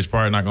 I'm sure he's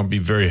probably not going to be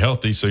very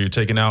healthy. So you're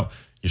taking out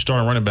your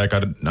starting running back.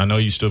 I know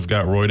you still have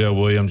got Roydell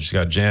Williams, you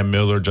got Jam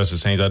Miller,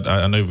 Justice Haynes.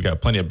 I know you've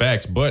got plenty of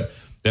backs, but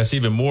that's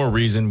even more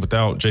reason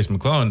without Jace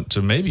McClellan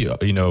to maybe,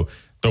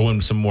 throw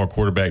in some more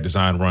quarterback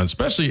design runs,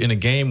 especially in a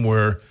game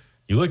where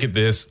you look at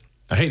this.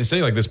 I hate to say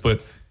it like this,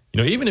 but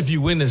even if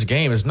you win this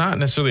game, it's not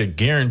necessarily a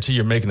guarantee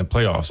you're making the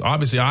playoffs.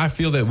 Obviously, I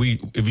feel that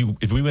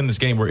if we win this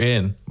game, we're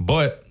in.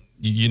 But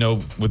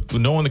with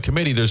knowing the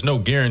committee, there's no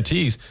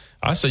guarantees.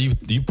 I say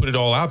you put it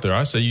all out there.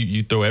 I say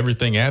you throw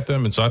everything at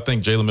them, and so I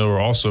think Jalen Milroe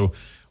also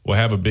will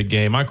have a big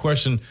game. My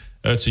question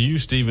to you,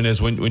 Stephen,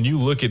 is when you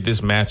look at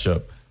this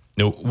matchup,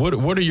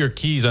 what are your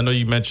keys? I know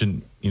you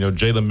mentioned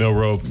Jalen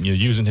Milroe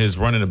using his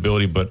running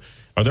ability, but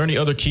are there any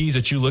other keys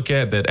that you look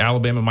at that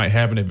Alabama might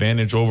have an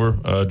advantage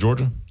over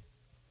Georgia?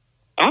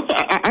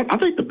 I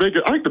think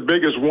the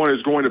biggest one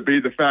is going to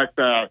be the fact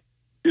that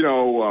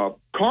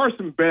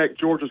Carson Beck,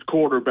 Georgia's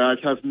quarterback,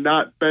 has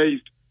not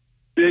faced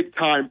big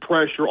time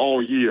pressure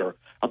all year.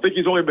 I think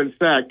he's only been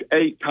sacked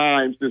 8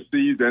 times this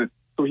season,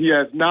 so he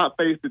has not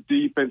faced the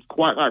defense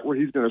quite like what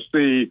he's going to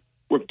see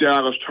with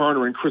Dallas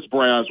Turner and Chris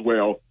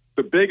Braswell.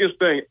 The biggest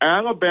thing,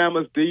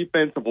 Alabama's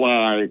defensive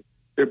line,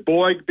 if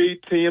Boyd B,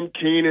 Tim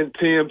Keenan,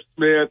 Tim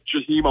Smith,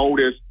 Jaheim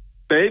Otis,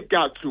 they've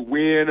got to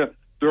win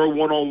their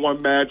one-on-one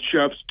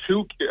matchups,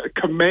 2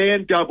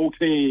 command double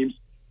teams,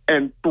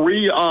 and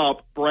free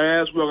up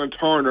Braswell and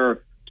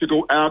Turner to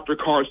go after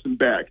Carson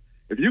Beck.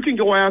 If you can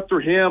go after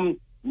him,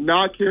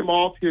 knock him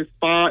off his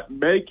spot,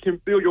 make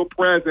him feel your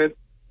presence,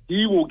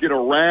 he will get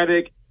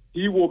erratic.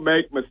 He will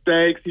make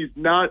mistakes. He's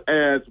not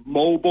as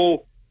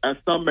mobile as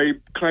some may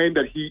claim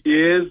that he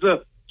is.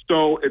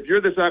 So if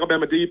you're this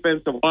Alabama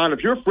defensive line, if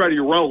you're Freddie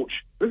Roach,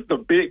 this is a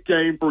big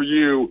game for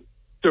you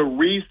to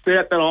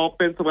reset that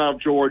offensive line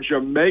of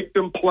Georgia, make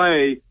them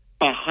play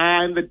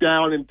behind the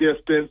down and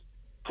distance,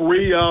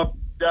 free up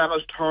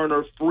Dallas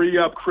Turner, free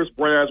up Chris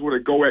Braswell to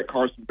go at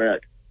Carson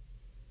Beck.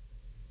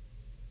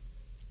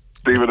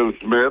 Stephen M.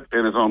 Smith,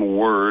 in his own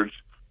words,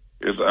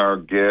 is our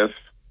guest.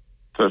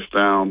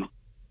 Touchdown,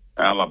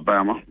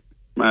 Alabama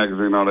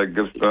magazine, all that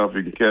good stuff.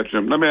 You can catch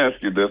him. Let me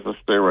ask you this. Let's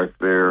stay right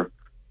there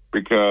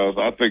because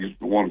I think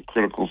it's one of the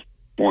critical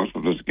points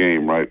of this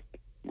game, right?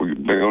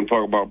 They're going to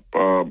talk about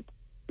Brock.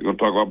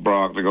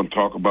 They're going to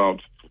talk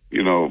about,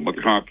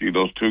 McConkey,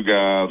 those 2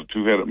 guys, the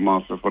 2-headed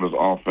monster for this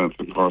offense,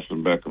 and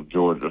Carson Beck of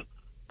Georgia.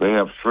 They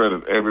have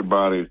shredded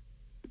everybody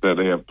that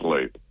they have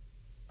played.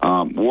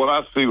 What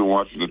I see when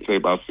watching the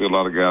tape, I see a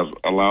lot of guys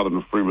allow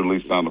them to free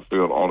release down the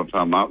field all the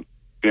time, not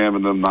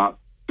jamming them, not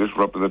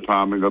disrupting the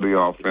timing of the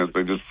offense.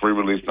 They just free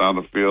release down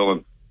the field,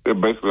 and they're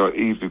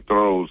basically easy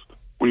throws.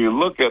 When you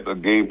look at the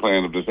game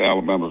plan of this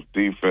Alabama's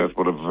defense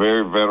with a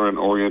very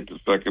veteran-oriented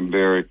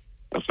secondary,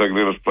 a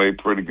secondary that's played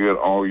pretty good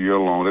all year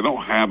long, they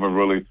don't have a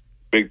really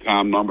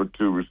big-time number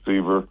 2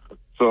 receiver.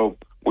 So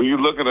when you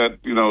look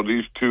at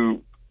these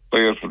 2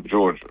 players from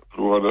Georgia,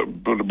 who are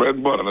the bread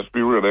and butter, let's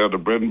be real, they are the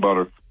bread and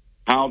butter,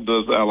 how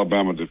does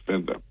Alabama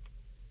defend them?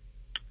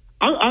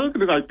 I look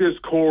at it like this,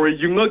 Corey.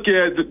 You look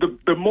at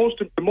the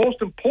most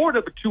important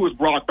of the 2 is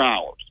Brock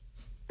Bowers.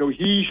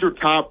 He's your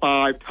top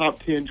 5, top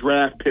 10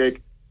 draft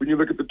pick when you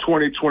look at the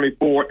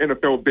 2024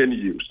 NFL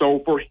venue.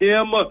 So for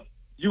him,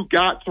 you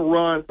got to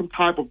run some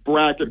type of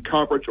bracket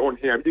coverage on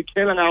him. You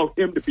can't allow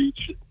him to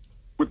beat you.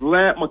 With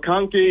Ladd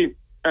McConkey,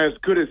 as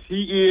good as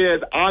he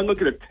is, I'm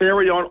looking at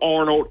Terrion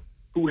Arnold,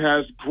 who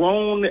has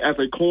grown as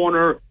a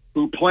corner,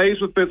 who plays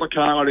with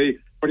physicality,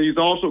 but he's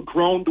also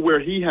grown to where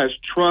he has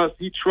trust.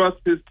 He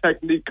trusts his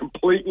technique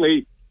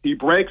completely. He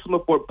breaks on the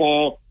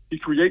football. He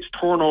creates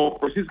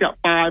turnovers. He's got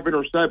 5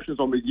 interceptions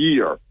on the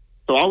year.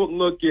 So I would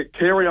look at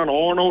Terrion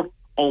Arnold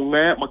on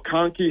Matt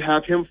McConkey,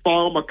 have him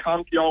follow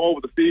McConkey all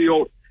over the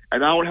field,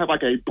 and I would have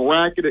like a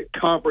bracketed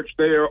coverage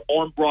there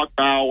on Brock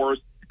Bowers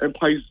and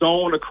play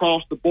zone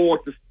across the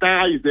board,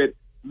 disguise it,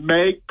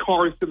 make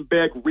Carson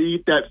Beck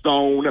read that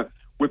zone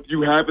with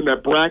you having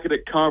that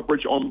bracketed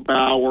coverage on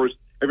Bowers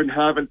and then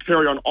having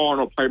Terrion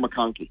Arnold play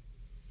McConkey.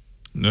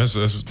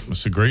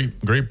 That's a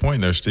great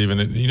point there, Stephen.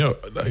 And, you know,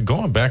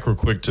 going back real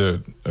quick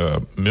to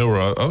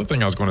Milroe, other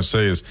thing I was going to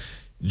say is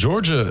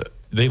Georgia,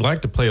 they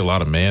like to play a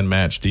lot of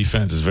man-match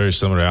defense. It's very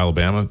similar to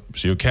Alabama.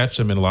 So you'll catch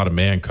them in a lot of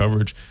man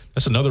coverage.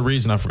 That's another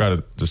reason I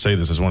forgot to say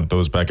this. I just want to throw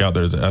this back out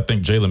there. Is that I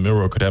think Jalen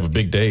Milroe could have a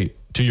big day.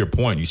 To your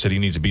point, you said he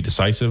needs to be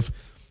decisive.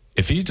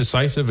 If he's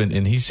decisive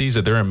and he sees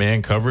that they're in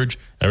man coverage,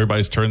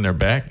 everybody's turning their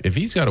back, if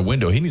he's got a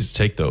window, he needs to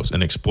take those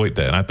and exploit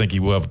that. And I think he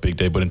will have a big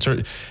day. But in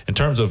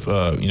terms of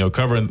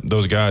covering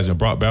those guys and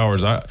Brock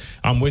Bowers,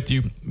 I'm with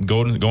you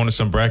going to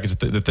some brackets.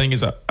 The thing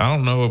is, I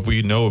don't know if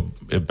we know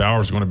if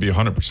Bowers is going to be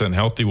 100%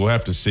 healthy. We'll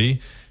have to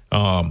see.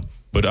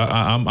 But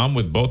I'm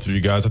with both of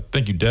you guys. I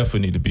think you definitely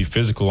need to be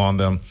physical on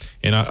them.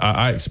 And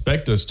I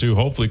expect us to,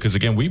 hopefully, because,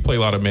 again, we play a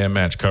lot of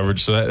man-match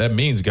coverage. So that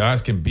means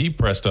guys can be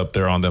pressed up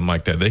there on them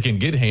like that. They can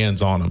get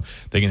hands on them.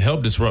 They can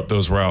help disrupt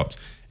those routes.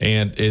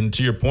 And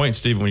to your point,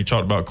 Stephen, when you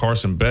talked about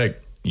Carson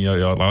Beck, I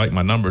like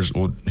my numbers.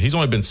 Well, he's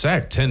only been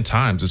sacked 10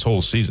 times this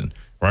whole season,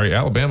 right?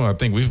 Alabama, I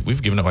think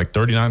we've given up like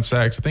 39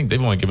 sacks. I think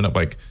they've only given up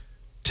like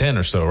 10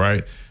 or so,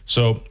 right?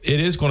 So it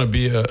is going to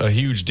be a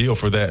huge deal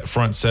for that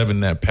front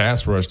seven, that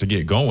pass rush to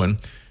get going,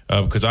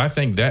 because I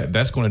think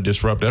that's going to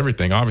disrupt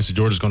everything. Obviously,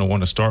 Georgia's going to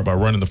want to start by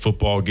running the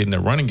football, getting their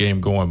running game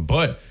going.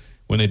 But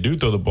when they do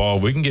throw the ball,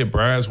 we can get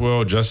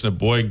Braswell, Justin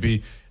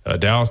Boygby,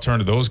 Dallas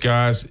Turner, those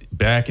guys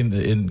back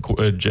in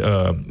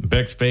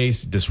Beck's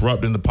face,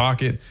 disrupting the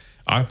pocket.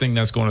 I think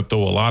that's going to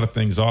throw a lot of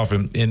things off.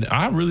 And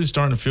I'm really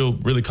starting to feel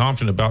really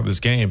confident about this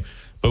game.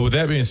 But with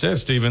that being said,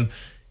 Stephen,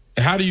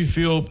 how do you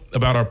feel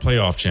about our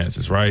playoff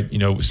chances, right?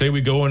 Say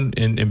we go in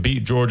and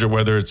beat Georgia,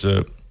 whether it's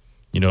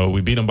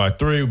we beat them by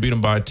 3, we beat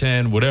them by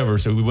 10, whatever,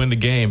 so we win the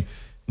game.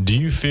 Do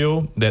you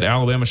feel that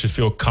Alabama should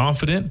feel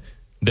confident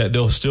that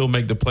they'll still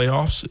make the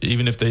playoffs,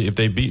 even if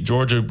they beat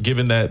Georgia,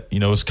 given that,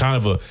 it's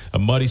kind of a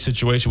muddy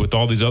situation with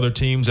all these other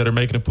teams that are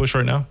making a push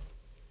right now?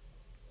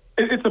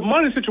 It's a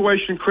muddy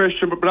situation,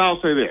 Christian, but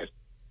I'll say this.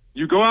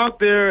 You go out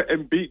there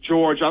and beat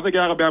Georgia. I think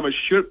Alabama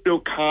should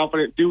feel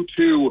confident due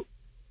to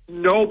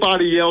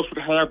nobody else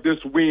would have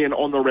this win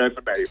on the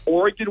resume.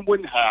 Oregon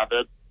wouldn't have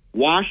it.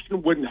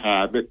 Washington wouldn't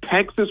have it.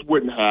 Texas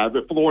wouldn't have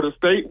it. Florida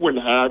State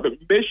wouldn't have it.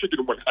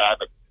 Michigan wouldn't have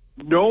it.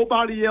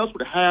 Nobody else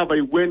would have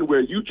a win where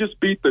you just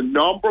beat the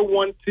number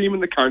one team in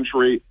the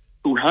country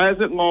who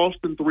hasn't lost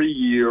in 3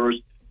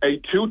 years, a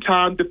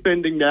 2-time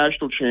defending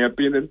national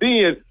champion, and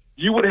then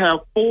you would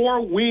have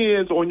 4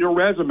 wins on your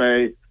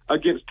resume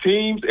against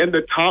teams in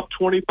the top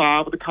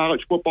 25 of the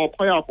college football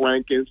playoff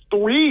rankings.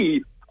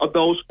 3 of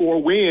those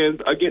 4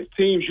 wins against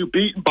teams you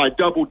beaten by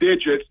double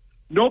digits.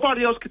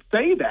 Nobody else could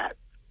say that.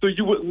 So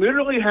you would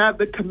literally have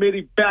the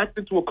committee backed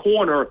into a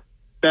corner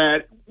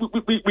that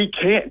we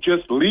can't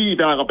just leave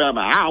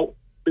Alabama out,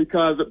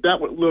 because that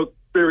would look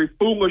very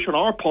foolish on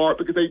our part,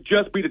 because they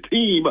just beat a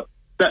team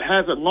that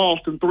hasn't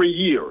lost in 3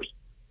 years.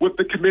 Would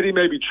the committee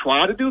maybe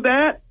try to do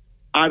that?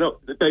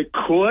 They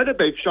could.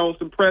 They've shown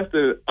some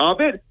precedent of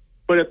it.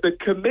 But if the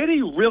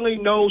committee really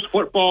knows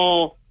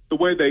football the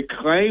way they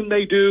claim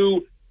they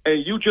do,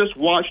 and you just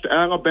watched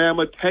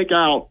Alabama take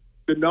out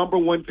the number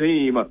one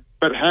team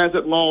that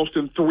hasn't lost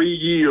in 3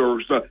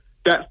 years,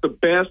 that's the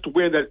best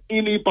win that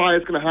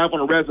anybody's going to have on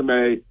a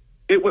resume,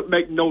 it would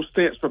make no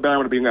sense for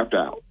Bama to be left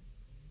out.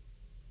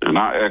 And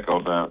I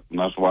echo that. And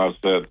that's why I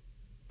said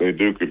they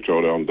do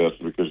control their own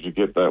destiny, because you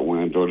get that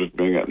win. Georgia's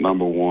being at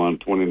number one,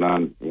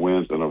 29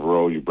 wins in a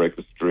row. You break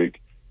the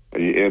streak,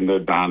 and you end their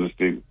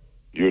dynasty.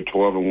 You're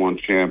 12-1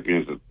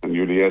 champions, and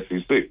you're the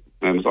SEC.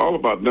 And it's all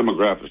about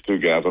demographics, too,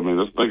 guys. I mean,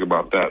 let's think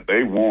about that.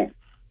 They want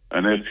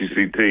an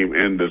SEC team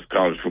in this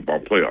college football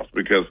playoffs,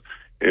 because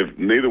if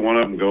neither one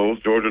of them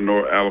goes, Georgia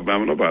nor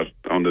Alabama, nobody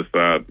on this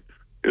side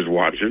is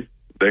watching,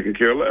 they can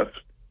care less,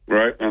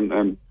 right?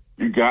 And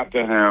you got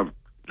to have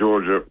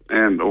Georgia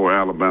and or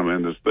Alabama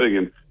in this thing.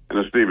 And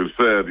as Stephen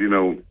said,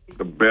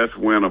 the best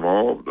win of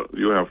all,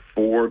 you have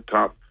 4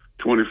 top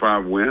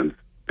 25 wins,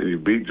 and you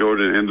beat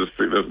Georgia in the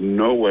street. There's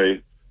no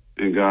way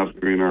in God's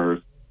green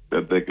earth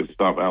that they could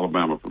stop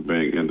Alabama from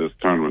being in this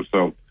tournament.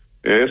 So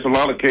it's a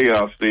lot of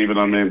chaos, Stephen.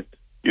 I mean,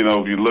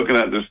 if you're looking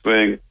at this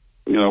thing,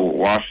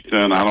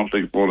 Washington, I don't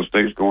think Florida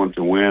State's going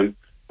to win.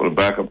 For the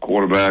backup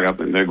quarterback, I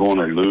think they're going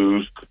to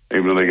lose.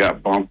 Even though they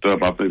got bumped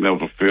up, I think that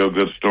was a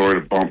feel-good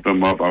story to bump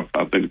them up.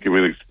 I think the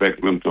committee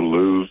expected them to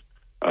lose.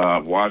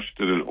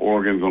 Washington and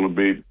Oregon going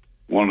to be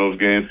one of those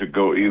games that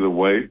go either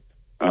way.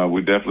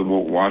 We definitely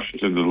want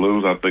Washington to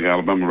lose. I think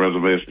Alabama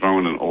resume is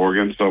stronger than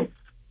Oregon. So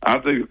I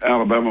think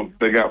Alabama,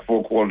 they got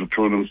 4 quarters to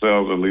prove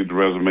themselves and leave the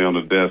resume on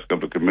the desk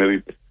of the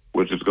committee,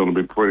 which is going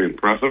to be pretty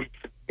impressive,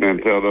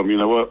 and tell them, you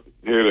know what,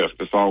 here it is.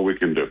 That's all we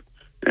can do.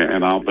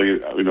 And I don't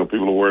think,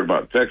 people are worried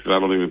about Texas. I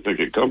don't even think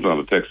it comes down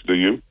to Texas, do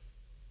you?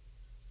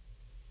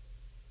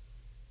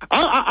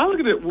 I look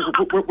at it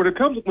when it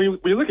comes when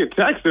you look at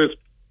Texas.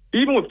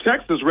 Even with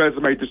Texas'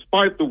 resume,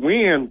 despite the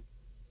win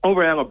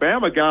over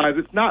Alabama, guys,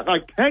 it's not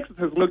like Texas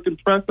has looked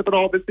impressive at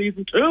all this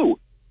season too.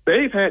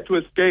 They've had to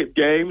escape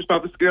games by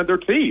the skin of their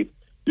teeth.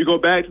 You go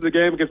back to the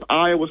game against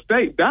Iowa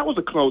State. That was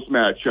a close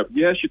matchup.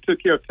 Yes, you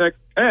took care of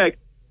Texas Tech,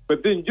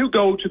 but then you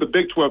go to the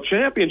Big 12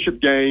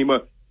 championship game.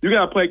 You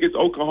got to play against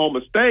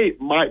Oklahoma State.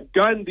 Mike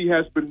Gundy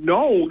has been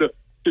known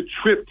to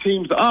trip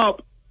teams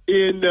up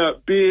in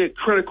big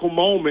critical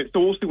moments. So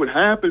we'll see what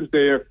happens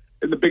there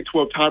in the Big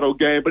 12 title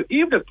game. But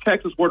even if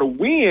Texas were to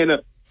win,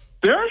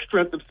 their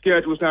strength of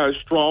schedule is not as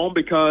strong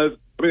because,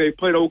 they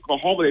played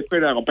Oklahoma, they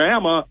played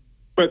Alabama,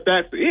 but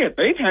that's it.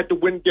 They've had to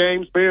win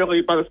games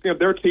barely by the skin of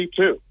their teeth,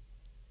 too.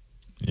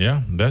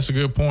 Yeah, that's a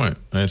good point.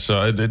 And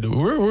so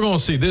we're going to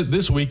see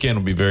this weekend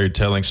will be very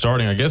telling.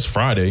 Starting, I guess,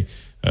 Friday.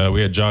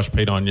 We had Josh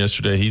Pate on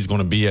yesterday. He's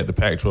going to be at the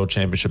Pac-12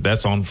 championship.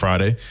 That's on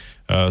Friday.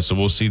 So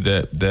we'll see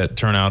that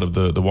turnout of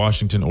the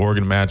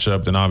Washington-Oregon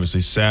matchup. Then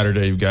obviously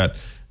Saturday you've got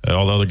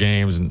all the other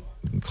games and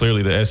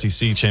clearly the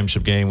SEC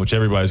championship game, which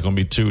everybody's going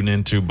to be tuning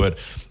into. But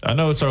I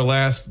know it's our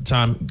last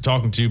time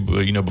talking to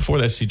you, before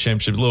the SEC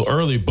championship, a little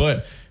early.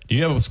 But do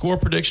you have a score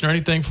prediction or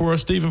anything for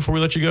us, Stephen, before we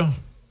let you go?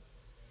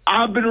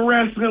 I've been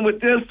wrestling with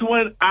this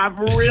one. I've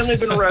really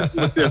been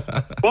wrestling with this.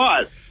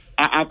 But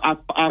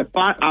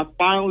I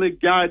finally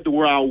got it to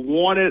where I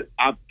want it.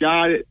 I've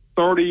got it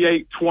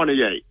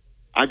 38-28.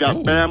 I got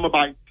Bama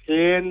by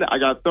 10.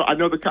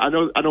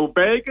 I know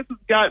Vegas has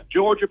got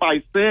Georgia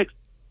by 6.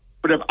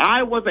 But if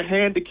I was a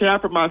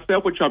handicapper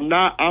myself, which I'm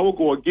not, I will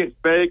go against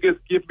Vegas.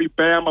 Give me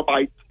Bama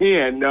by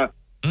 10.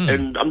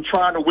 And I'm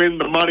trying to win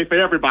the money for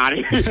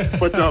everybody.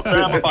 But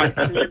Bama by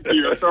 10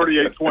 here,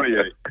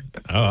 38-28.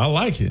 Oh, I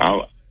like it.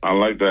 I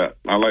like that.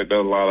 I like that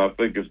a lot. I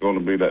think it's going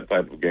to be that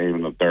type of game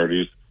in the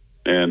 30s.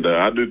 And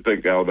I do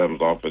think Alabama's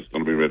offense is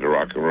going to be ready to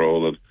rock and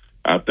roll. And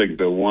I think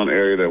the one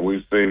area that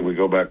we've seen, we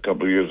go back a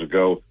couple of years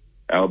ago,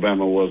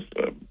 Alabama was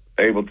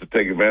able to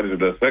take advantage of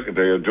the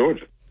secondary of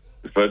Georgia,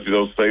 especially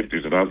those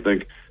safeties. And I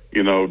think,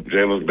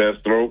 Jalen's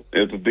best throw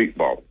is a deep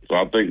ball. So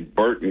I think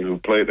Burton, who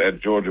played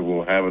at Georgia,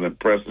 will have an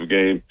impressive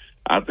game.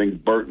 I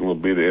think Burton will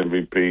be the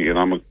MVP, and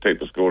I'm going to take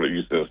the score that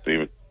you said,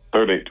 Stephen,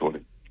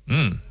 38-20.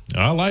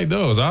 I like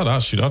those.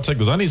 I'll take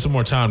those. I need some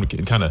more time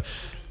to kind of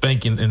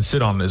think and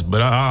sit on this,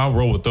 but I'll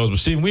roll with those. But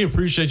Stephen, we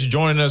appreciate you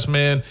joining us,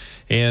 man.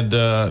 And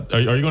are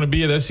you going to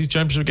be at the SEC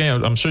championship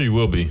game? I'm sure you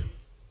will be.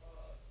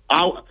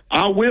 I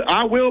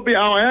will be.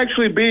 I'll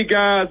actually be,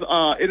 guys,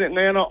 in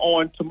Atlanta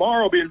on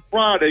tomorrow, being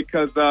Friday,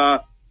 because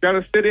got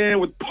to sit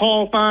in with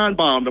Paul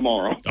Feinbaum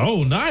tomorrow.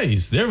 Oh,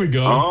 nice. There we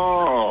go.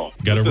 Oh.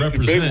 Got to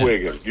represent.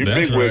 Big wiggin'. You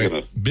That's big wiggin'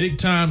 us. Big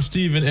time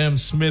Stephen M.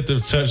 Smith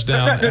of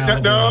Touchdown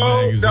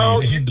Alabama Magazine.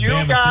 No, you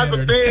Bama guys Standard.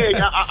 are big.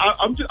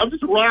 I'm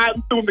just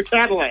riding through in the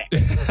Cadillac.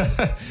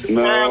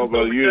 No,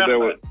 but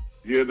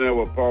you're there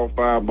with Paul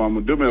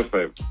Feinbaum. Do me a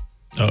favor.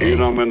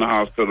 I'm in the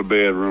hospital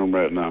bedroom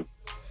right now.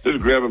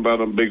 Just grab him by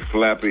them big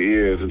flappy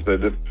ears and say,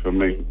 "This is for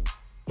me,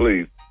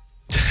 please."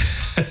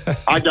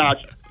 I got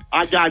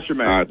you,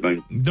 man. All right,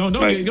 thank you.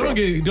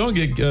 Don't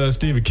get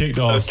Steven kicked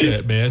off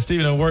set, man.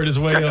 Steven done worked his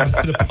way up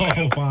to the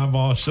Paul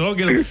Feinbaum show.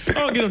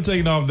 Don't get him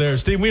taken off there.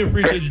 Steven, we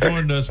appreciate you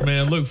joining us,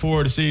 man. Look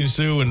forward to seeing you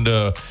soon,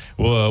 and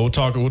we'll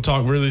talk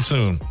really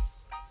soon.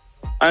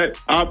 I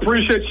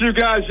appreciate you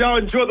guys. Y'all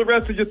enjoy the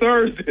rest of your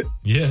Thursday.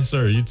 Yes,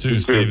 sir. You too,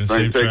 Steven.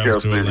 Safe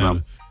travels to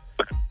Atlanta.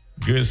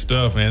 Good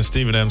stuff, man.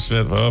 Stephen M.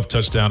 Smith of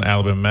Touchdown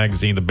Alabama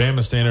Magazine, the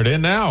Bama Standard,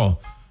 and now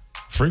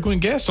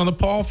frequent guest on the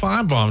Paul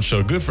Feinbaum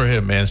Show. Good for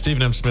him, man.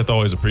 Stephen M. Smith,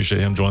 always appreciate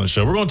him joining the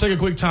show. We're going to take a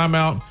quick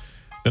timeout.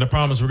 Then I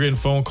promise we're getting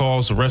phone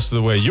calls the rest of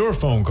the way. Your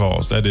phone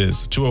calls, that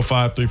is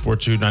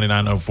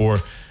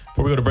 205-342-9904.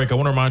 Before we go to break, I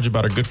want to remind you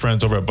about our good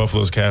friends over at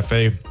Buffalo's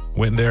Cafe.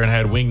 Went there and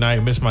had wing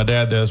night. Missed my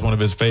dad. That was one of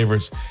his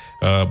favorites.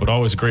 But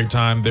always a great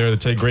time there. They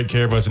take great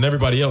care of us and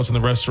everybody else in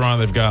the restaurant.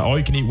 They've got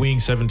all-you-can-eat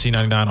wings,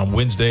 $17.99 on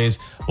Wednesdays.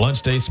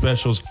 Lunch day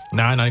specials,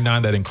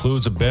 $9.99. That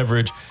includes a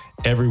beverage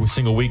every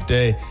single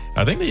weekday.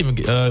 I think they even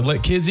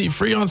let kids eat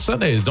free on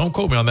Sundays. Don't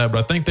quote me on that, but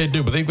I think they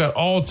do. But they've got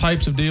all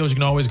types of deals. You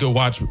can always go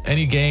watch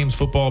any games,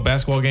 football,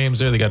 basketball games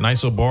there. They got a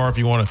nice little bar if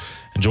you want to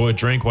enjoy a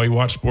drink while you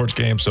watch sports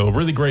games. So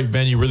really great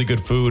venue, really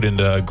good food,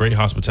 and great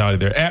hospitality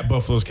there at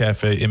Buffalo's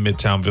Cafe in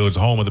Midtown Village, the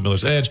home of the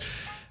Miller's Edge.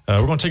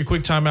 We're going to take a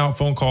quick timeout.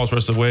 Phone calls the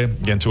rest of the way.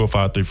 Again,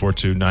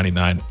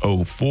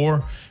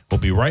 205-342-9904. We'll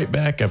be right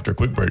back after a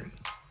quick break.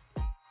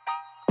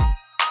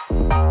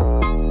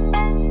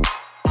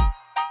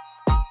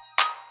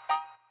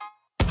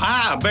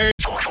 Hi, Barry.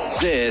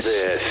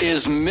 This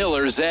is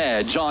Miller's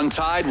Edge on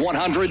Tide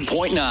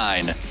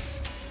 100.9.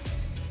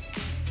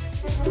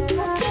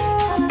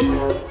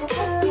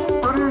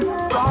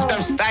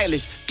 I'm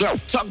stylish, glow,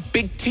 talk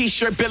big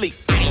t-shirt, Billy.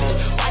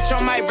 watch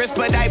on my wrist,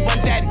 but I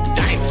want that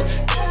diamond.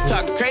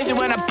 Talk crazy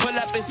when I pull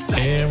up inside.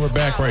 And we're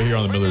back right here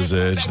on the Miller's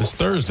Edge, this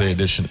Thursday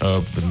edition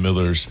of the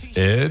Miller's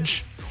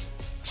Edge.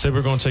 Said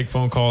we're going to take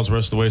phone calls the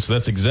rest of the way, so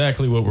that's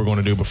exactly what we're going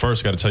to do. But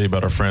first, got to tell you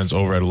about our friends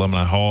over at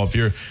Alumni Hall. If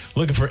you're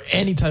looking for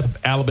any type of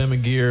Alabama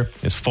gear,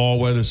 it's fall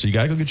weather, so you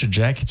got to go get your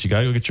jackets, you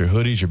got to go get your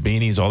hoodies, your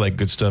beanies, all that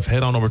good stuff.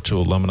 Head on over to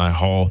Alumni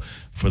Hall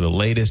for the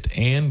latest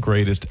and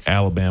greatest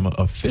Alabama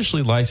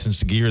officially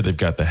licensed gear. They've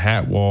got the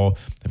hat wall,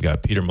 they've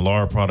got Peter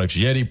Millar products,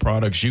 Yeti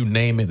products, you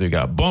name it. They've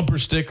got bumper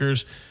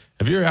stickers.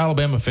 If you're an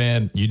Alabama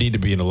fan, you need to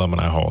be in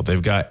Alumni Hall.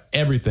 They've got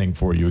everything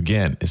for you.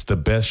 Again, it's the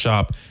best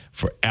shop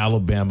for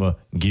Alabama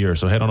gear.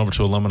 So head on over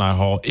to Alumni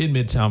Hall in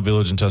Midtown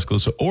Village in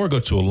Tuscaloosa, or go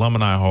to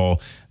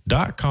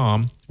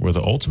alumnihall.com, where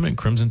the ultimate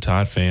Crimson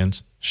Tide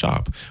fans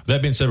shop. With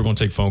that being said, we're going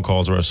to take phone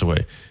calls the rest of the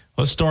way.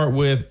 Let's start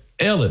with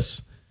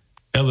Ellis.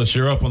 Ellis,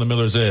 you're up on the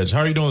Miller's Edge. How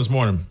are you doing this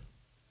morning?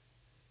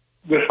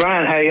 Just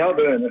fine. How y'all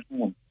doing this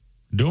morning?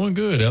 Doing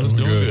good, Ellis.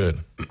 Doing good.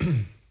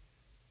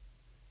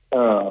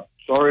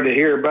 Sorry to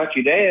hear about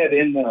your dad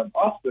in the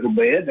hospital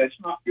bed. That's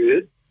not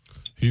good.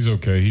 He's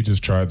okay. He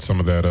just tried some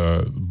of that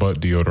butt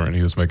deodorant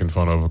he was making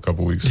fun of a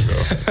couple weeks ago.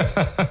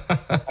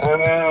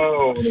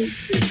 Oh,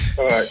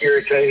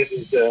 irritated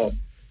his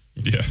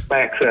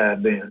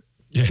backside then.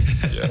 Yeah.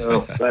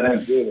 Oh, that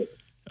ain't good.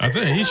 I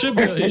think he should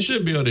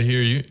be able to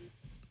hear you.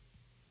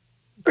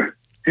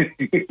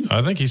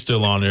 I think he's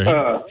still on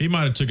there. He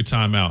might have took a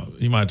timeout.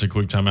 He might have took a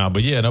quick timeout.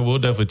 But yeah, no, we'll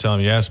definitely tell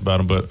him you asked about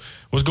him. But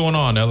what's going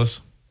on,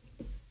 Ellis?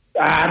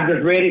 I'm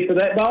just ready for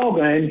that ball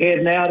game,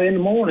 heading out in the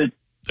morning.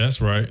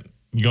 That's right.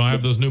 You're going to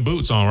have those new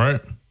boots on,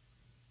 right?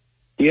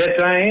 Yes,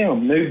 I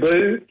am. New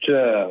boots,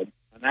 a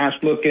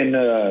nice-looking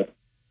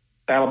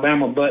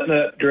Alabama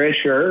button-up dress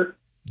shirt.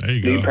 There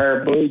you go. New pair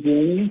of blue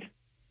jeans.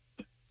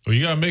 Well,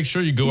 you got to make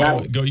sure you go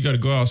out. You got to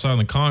go outside in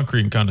the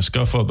concrete and kind of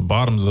scuff up the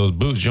bottoms of those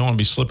boots. You don't want to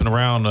be slipping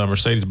around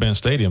Mercedes-Benz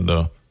Stadium,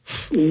 though.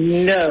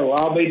 No,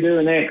 I'll be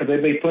doing that because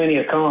there'll be plenty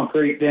of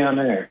concrete down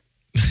there.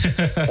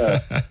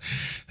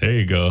 There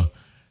you go.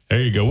 There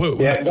you go.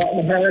 Got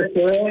my hair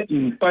cut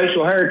and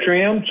facial hair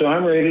trimmed, so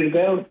I'm ready to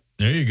go.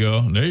 There you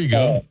go. There you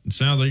go. It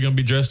sounds like you're going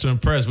to be dressed to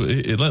impress. But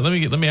let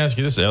me ask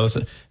you this, Ellis.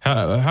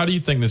 How do you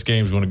think this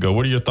game is going to go?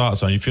 What are your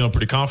thoughts on it? You feeling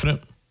pretty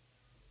confident?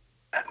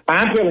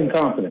 I'm feeling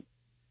confident.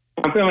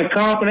 I'm feeling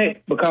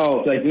confident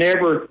because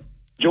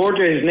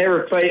Georgia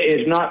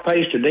has not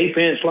faced a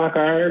defense like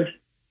ours,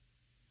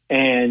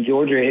 and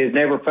Georgia has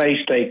never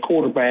faced a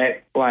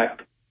quarterback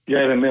like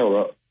Jalen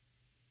Milroe.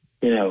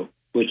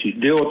 Which is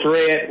dual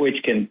threat,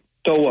 which can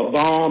throw a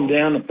bomb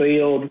down the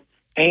field,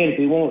 and if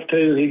he wants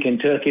to, he can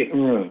tuck it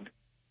and run.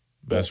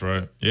 That's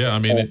right. Yeah, I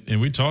mean,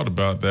 and we talked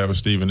about that with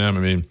Stephen M.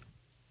 I mean,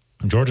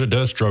 Georgia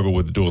does struggle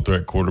with the dual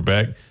threat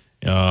quarterback,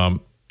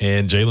 and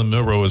Jalen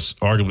Milroe is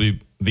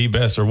arguably the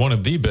best or one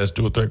of the best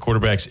dual threat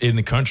quarterbacks in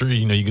the country.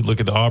 You could look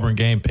at the Auburn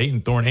game.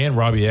 Peyton Thorne and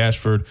Robbie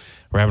Ashford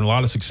were having a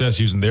lot of success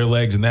using their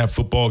legs in that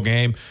football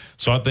game.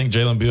 So I think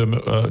Jalen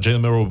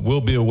Milroe will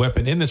be a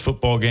weapon in this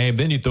football game.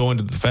 Then you throw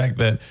into the fact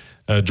that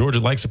Georgia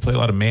likes to play a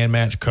lot of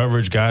man-match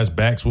coverage. Guys'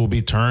 backs will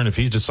be turned. If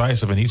he's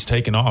decisive and he's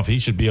taking off, he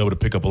should be able to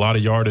pick up a lot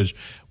of yardage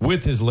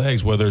with his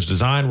legs, whether it's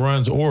design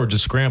runs or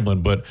just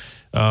scrambling. But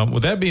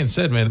with that being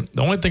said, man,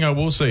 the only thing I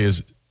will say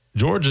is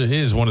Georgia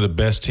is one of the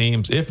best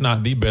teams, if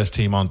not the best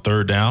team on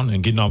third down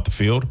and getting off the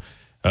field.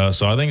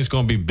 So I think it's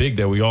going to be big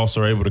that we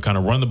also are able to kind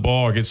of run the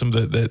ball or get some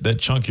of that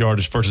chunk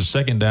yardage versus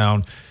second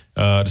down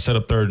to set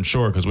up third and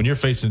short. Because when you're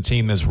facing a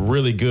team that's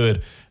really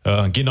good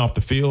getting off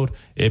the field,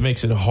 it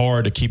makes it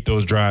hard to keep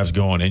those drives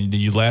going. And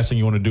the last thing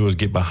you want to do is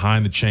get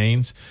behind the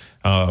chains.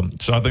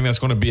 So I think that's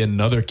going to be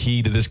another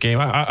key to this game.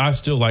 I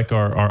still like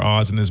our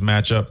odds in this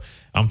matchup.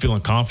 I'm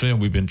feeling confident.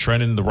 We've been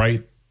trending in the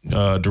right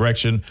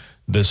direction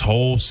this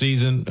whole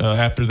season.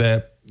 After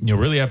that,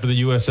 really after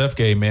the USF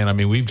game, man, I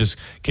mean, we've just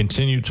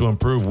continued to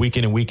improve week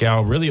in and week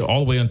out, really all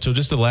the way until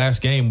just the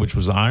last game, which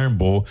was the Iron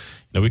Bowl.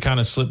 We kind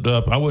of slipped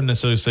up. I wouldn't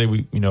necessarily say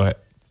we,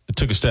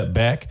 took a step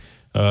back,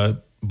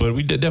 but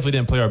we definitely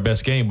didn't play our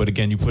best game. But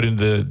again, you put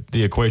into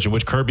the equation,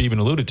 which Kirby even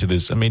alluded to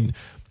this. I mean,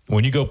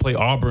 when you go play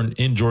Auburn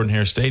in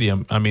Jordan-Hare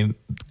Stadium, I mean,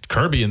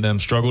 Kirby and them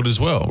struggled as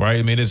well, right?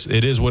 I mean,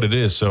 it is what it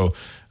is. So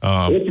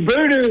it's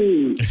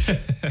voodoo.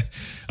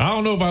 I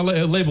don't know if I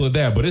label it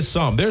that, but it's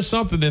something. There's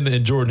something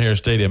in Jordan-Hare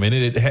Stadium, and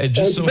it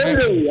just so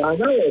happened. I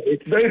know it.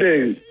 It's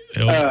voodoo.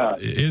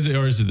 Is it,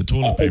 or is it the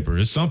toilet paper?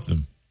 It's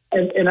something.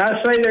 And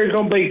I say there's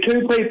going to be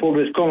two people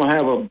that's going to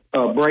have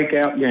a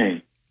breakout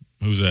game.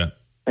 Who's that?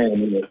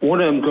 And one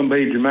of them's going to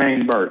be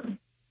Jermaine Burton.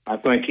 I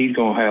think he's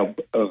going to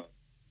have.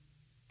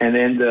 And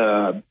then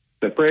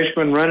the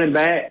freshman running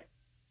back.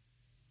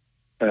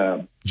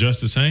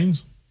 Justice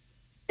Haynes?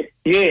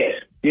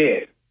 Yes.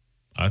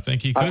 I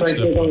think he could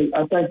step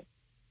up.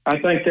 I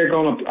think they're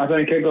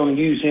going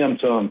to use him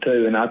some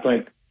too, and I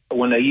think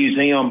when they use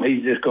him,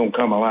 he's just going to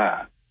come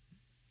alive.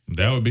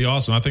 That would be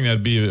awesome. I think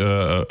that'd be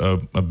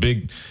a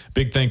big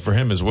thing for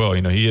him as well.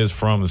 He is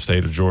from the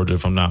state of Georgia,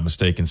 if I'm not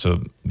mistaken.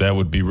 So that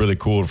would be really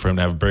cool for him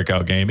to have a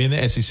breakout game in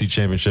the SEC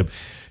championship.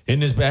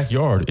 in his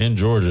backyard in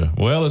Georgia.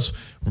 Well,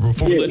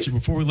 before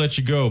we let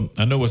you go,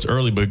 I know it's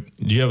early, but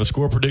do you have a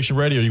score prediction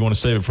ready, or do you want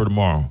to save it for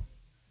tomorrow?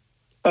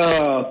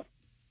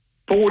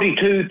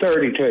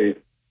 42-32.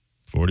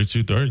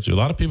 42-32. A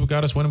lot of people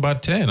got us winning by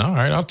 10. All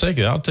right, I'll take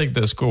it. I'll take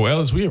that score.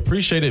 Ellis, we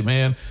appreciate it,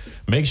 man.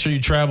 Make sure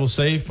you travel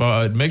safe.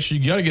 Make sure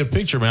you got to get a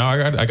picture,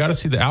 man. I got to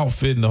see the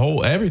outfit and the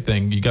whole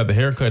everything. You got the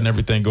haircut and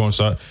everything going.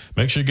 So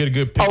make sure you get a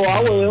good picture. Oh,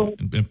 I will.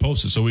 And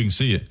post it so we can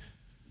see it.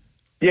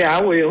 Yeah,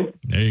 I will.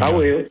 There you go. I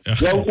will.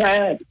 Roll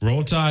Tide.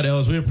 Roll Tide,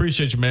 Ellis. We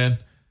appreciate you, man.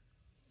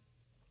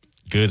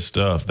 Good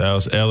stuff. That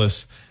was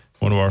Ellis.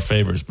 One of our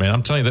favorites, man.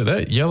 I'm telling you,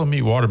 that yellow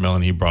meat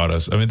watermelon he brought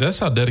us. I mean, that's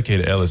how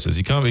dedicated Ellis is.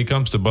 He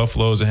comes to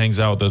Buffalo's and hangs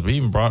out with us, but he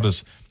even brought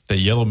us that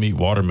yellow meat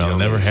watermelon.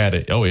 Never had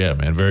it. Oh, yeah,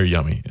 man. Very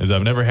yummy. As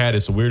I've never had it.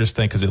 It's the weirdest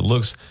thing because it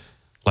looks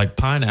like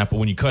pineapple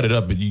when you cut it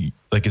up. But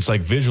it's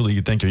like visually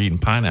you think you're eating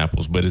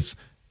pineapples, but it's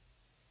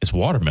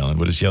watermelon,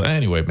 but it's yellow.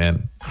 Anyway,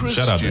 man,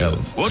 Christian, shout out to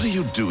Ellis. What are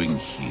you doing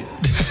here?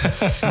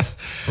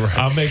 Right.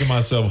 I'm making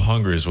myself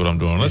hungry is what I'm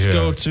doing. Let's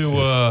go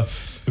to,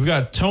 we've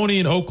got Tony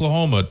in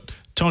Oklahoma.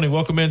 Tony,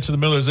 welcome into the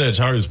Miller's Edge.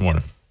 How are you this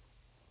morning?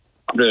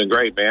 I'm doing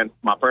great, man.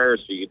 My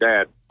prayers to you,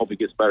 Dad. Hope he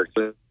gets better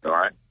soon. All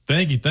right.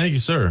 Thank you,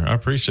 sir. I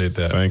appreciate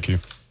that. Thank you.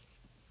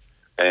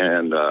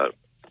 And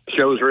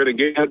show's really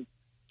good.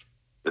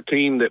 The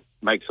team that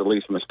makes the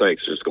least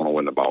mistakes is going to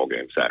win the ball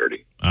game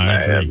Saturday. I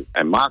agree.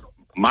 And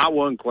my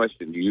one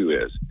question to you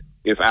is,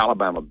 if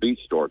Alabama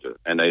beats Georgia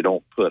and they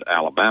don't put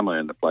Alabama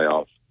in the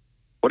playoffs,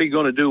 what are you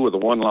going to do with a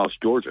one-loss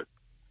Georgia?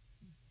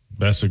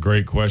 That's a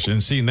great question.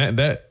 And seeing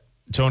that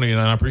Tony,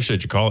 and I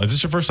appreciate you calling. Is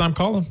this your first time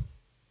calling?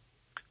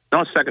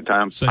 No, second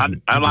time.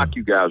 I like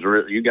you guys.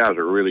 You guys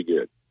are really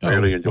good. I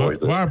really enjoy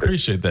this. Well, I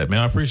appreciate that, man.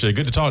 I appreciate it.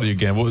 Good to talk to you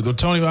again. Well,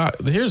 Tony,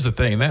 here's the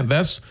thing.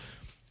 That's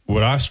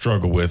what I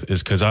struggle with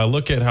is because I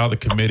look at how the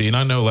committee, and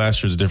I know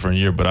last year's a different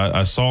year, but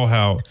I saw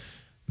how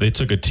they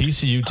took a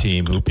TCU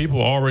team who people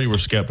already were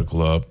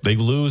skeptical of. They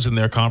lose in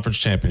their conference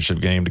championship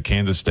game to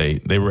Kansas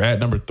State. They were at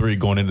number 3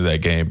 going into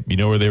that game. You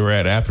know where they were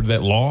at after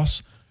that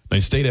loss? They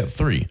stayed at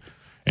 3.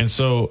 And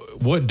so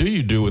what do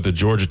you do with a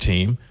Georgia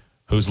team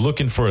who's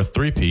looking for a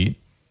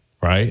three-peat,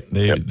 right?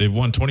 They've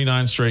won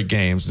 29 straight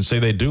games, and say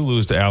they do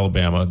lose to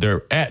Alabama.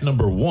 They're at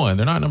number 1.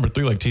 They're not number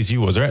 3 like TCU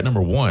was. They're at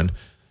number 1.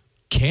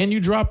 Can you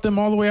drop them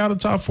all the way out of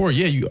the top 4?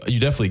 Yeah, you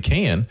definitely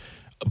can,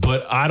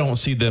 but I don't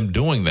see them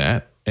doing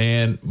that.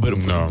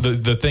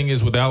 The thing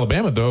is with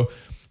Alabama, though,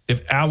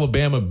 if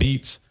Alabama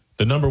beats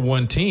the number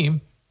 1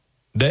 team,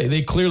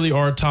 they clearly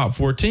are a top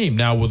 4 team.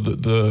 Now, will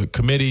the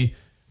committee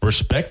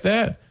respect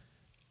that?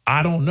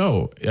 I don't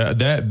know.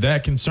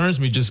 That concerns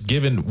me just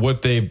given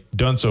what they've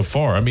done so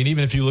far. I mean,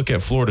 even if you look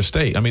at Florida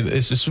State, I mean,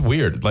 it's just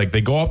weird. Like,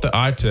 they go off the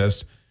eye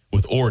test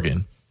with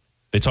Oregon.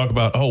 They talk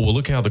about,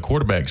 look how the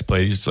quarterback's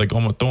played. He's like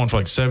almost throwing for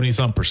like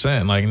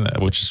 70-something%, like,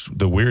 which is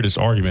the weirdest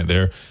argument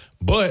there.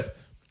 But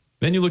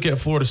then you look at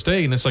Florida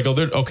State and it's like,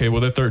 they're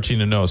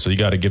 13-0, so you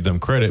got to give them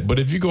credit. But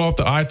if you go off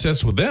the eye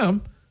test with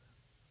them,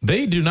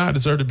 they do not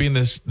deserve to be in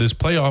this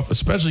playoff,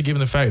 especially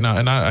given the fact now.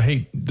 And I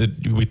hate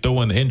that we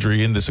throw in the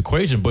injury in this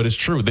equation, but it's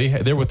true.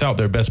 They're without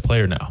their best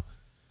player now.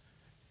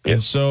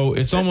 And so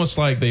it's almost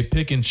like they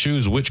pick and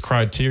choose which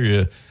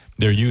criteria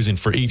they're using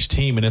for each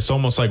team. And it's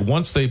almost like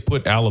once they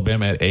put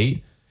Alabama at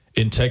 8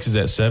 and Texas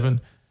at 7,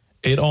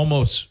 it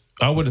almost,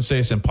 I wouldn't say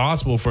it's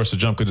impossible for us to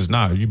jump because it's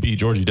not. If you beat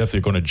Georgia, you're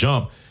definitely going to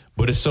jump.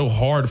 But it's so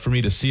hard for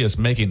me to see us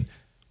making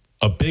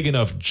a big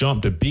enough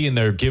jump to be in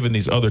there given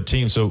these other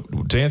teams. So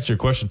to answer your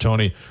question,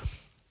 Tony,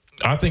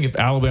 I think if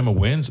Alabama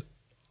wins,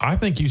 I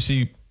think you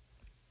see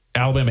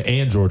Alabama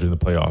and Georgia in the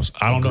playoffs.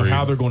 I don't know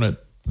how they're going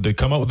to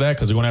come up with that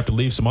because they're going to have to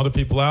leave some other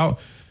people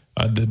out.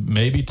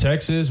 Maybe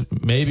Texas,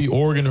 maybe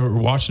Oregon or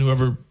Washington,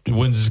 whoever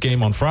wins this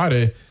game on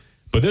Friday.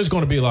 But there's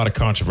going to be a lot of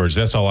controversy.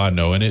 That's all I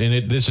know.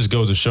 And this just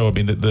goes to show, I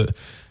mean, the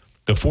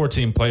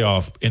 4-team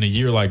playoff in a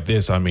year like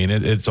this, I mean,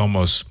 it's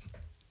almost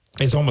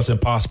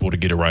impossible to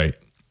get it right.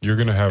 You're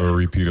going to have a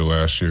repeat of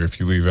last year if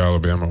you leave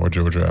Alabama or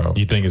Georgia out.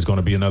 You think it's going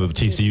to be another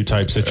TCU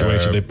type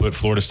situation? They put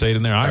Florida State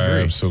in there? I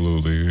agree.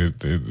 Absolutely.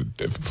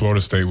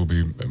 Florida State will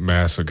be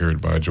massacred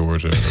by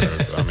Georgia.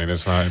 I mean,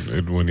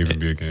 it wouldn't even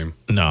be a game.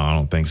 No, I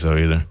don't think so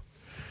either.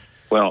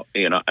 Well,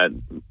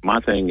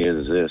 my thing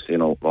is this,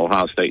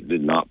 Ohio State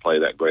did not play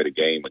that great a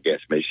game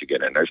against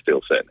Michigan, and they're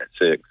still sitting at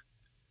 6.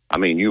 I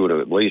mean, you would have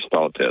at least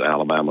thought that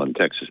Alabama and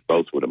Texas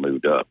both would have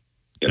moved up,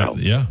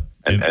 Yeah.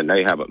 And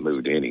they haven't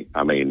moved any.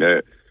 I mean,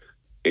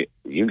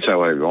 you can say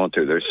whatever you want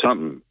to. There's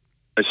something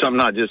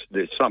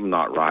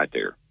not right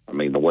there. I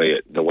mean, the way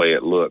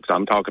it looks.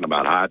 I'm talking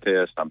about eye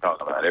test. I'm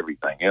talking about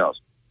everything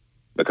else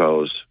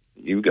because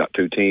you've got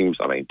 2 teams.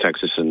 I mean,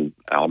 Texas and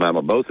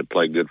Alabama both have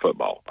played good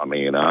football. I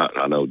mean,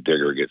 I know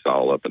Digger gets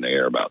all up in the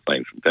air about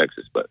things from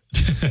Texas, but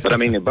I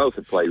mean, they both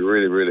have played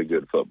really, really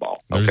good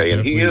football. Okay,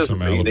 and he is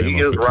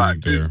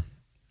right there.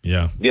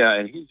 Yeah,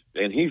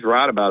 and he's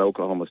right about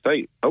Oklahoma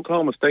State.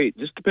 Oklahoma State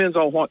just depends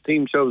on what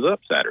team shows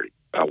up Saturday,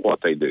 what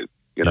they do.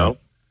 You know,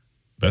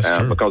 that's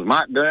true. Because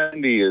Mike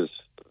Gundy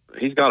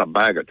he's got a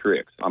bag of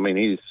tricks. I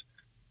mean,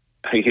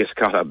 he has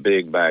got a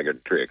big bag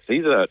of tricks.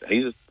 He's a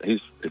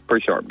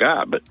pretty sharp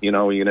guy, but you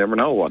never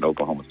know what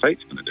Oklahoma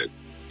State's going to do.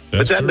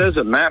 But that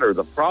doesn't matter.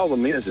 The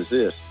problem is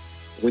this: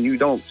 when you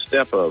don't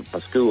step a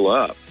school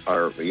up,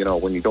 or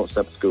when you don't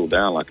step a school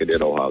down like it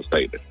did Ohio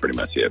State, that's pretty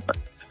much it. But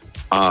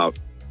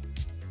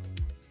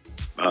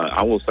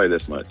I will say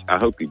this much: I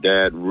hope your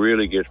dad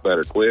really gets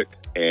better quick,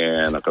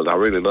 and because I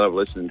really love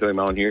listening to him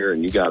on here.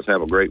 And you guys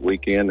have a great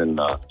weekend, and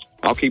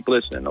I'll keep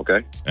listening.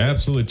 Okay?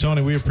 Absolutely,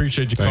 Tony. We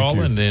appreciate you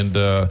calling, and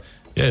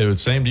it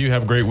was same to you.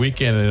 Have a great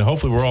weekend, and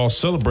hopefully we're all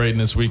celebrating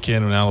this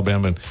weekend when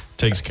Alabama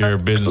takes care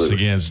of business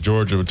against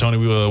Georgia. But Tony,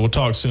 we'll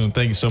talk soon.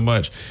 Thank you so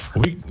much.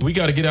 We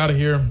got to get out of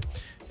here.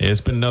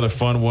 It's been another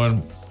fun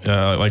one.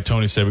 Like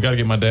Tony said, we got to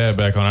get my dad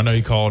back on. I know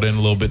he called in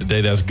a little bit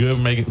today. That's good.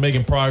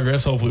 Making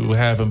progress. Hopefully we'll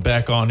have him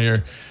back on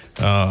here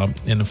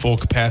in the full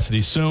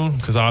capacity soon,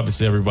 because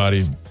obviously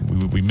everybody,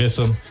 we miss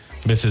him.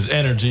 Miss his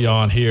energy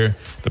on here.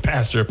 The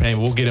pastor of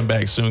pain. We'll get him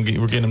back soon.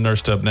 We're getting him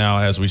nursed up now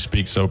as we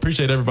speak. So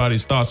appreciate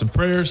everybody's thoughts and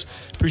prayers.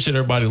 Appreciate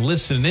everybody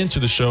listening into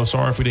the show.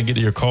 Sorry if we didn't get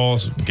to your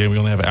calls. Again, we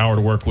only have an hour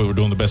to work with. We're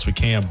doing the best we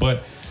can.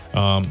 But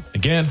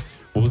again,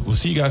 we'll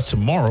see you guys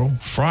tomorrow,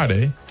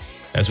 Friday,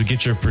 as we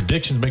get your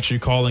predictions. Make sure you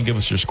call in, give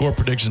us your score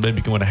predictions. Maybe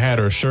you can win a hat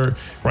or a shirt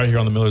right here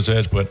on the Miller's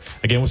Edge. But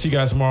again, we'll see you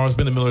guys tomorrow. It's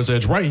been the Miller's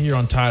Edge right here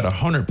on Tide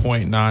 100.9,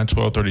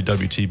 1230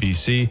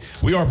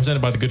 WTBC. We are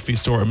presented by the Good Feet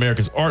Store,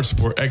 America's art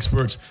support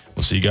experts.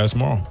 We'll see you guys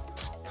tomorrow.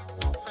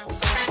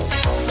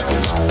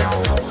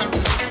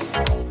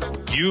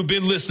 You've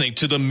been listening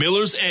to the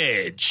Miller's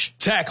Edge,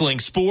 tackling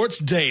sports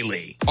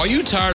daily. Are you tired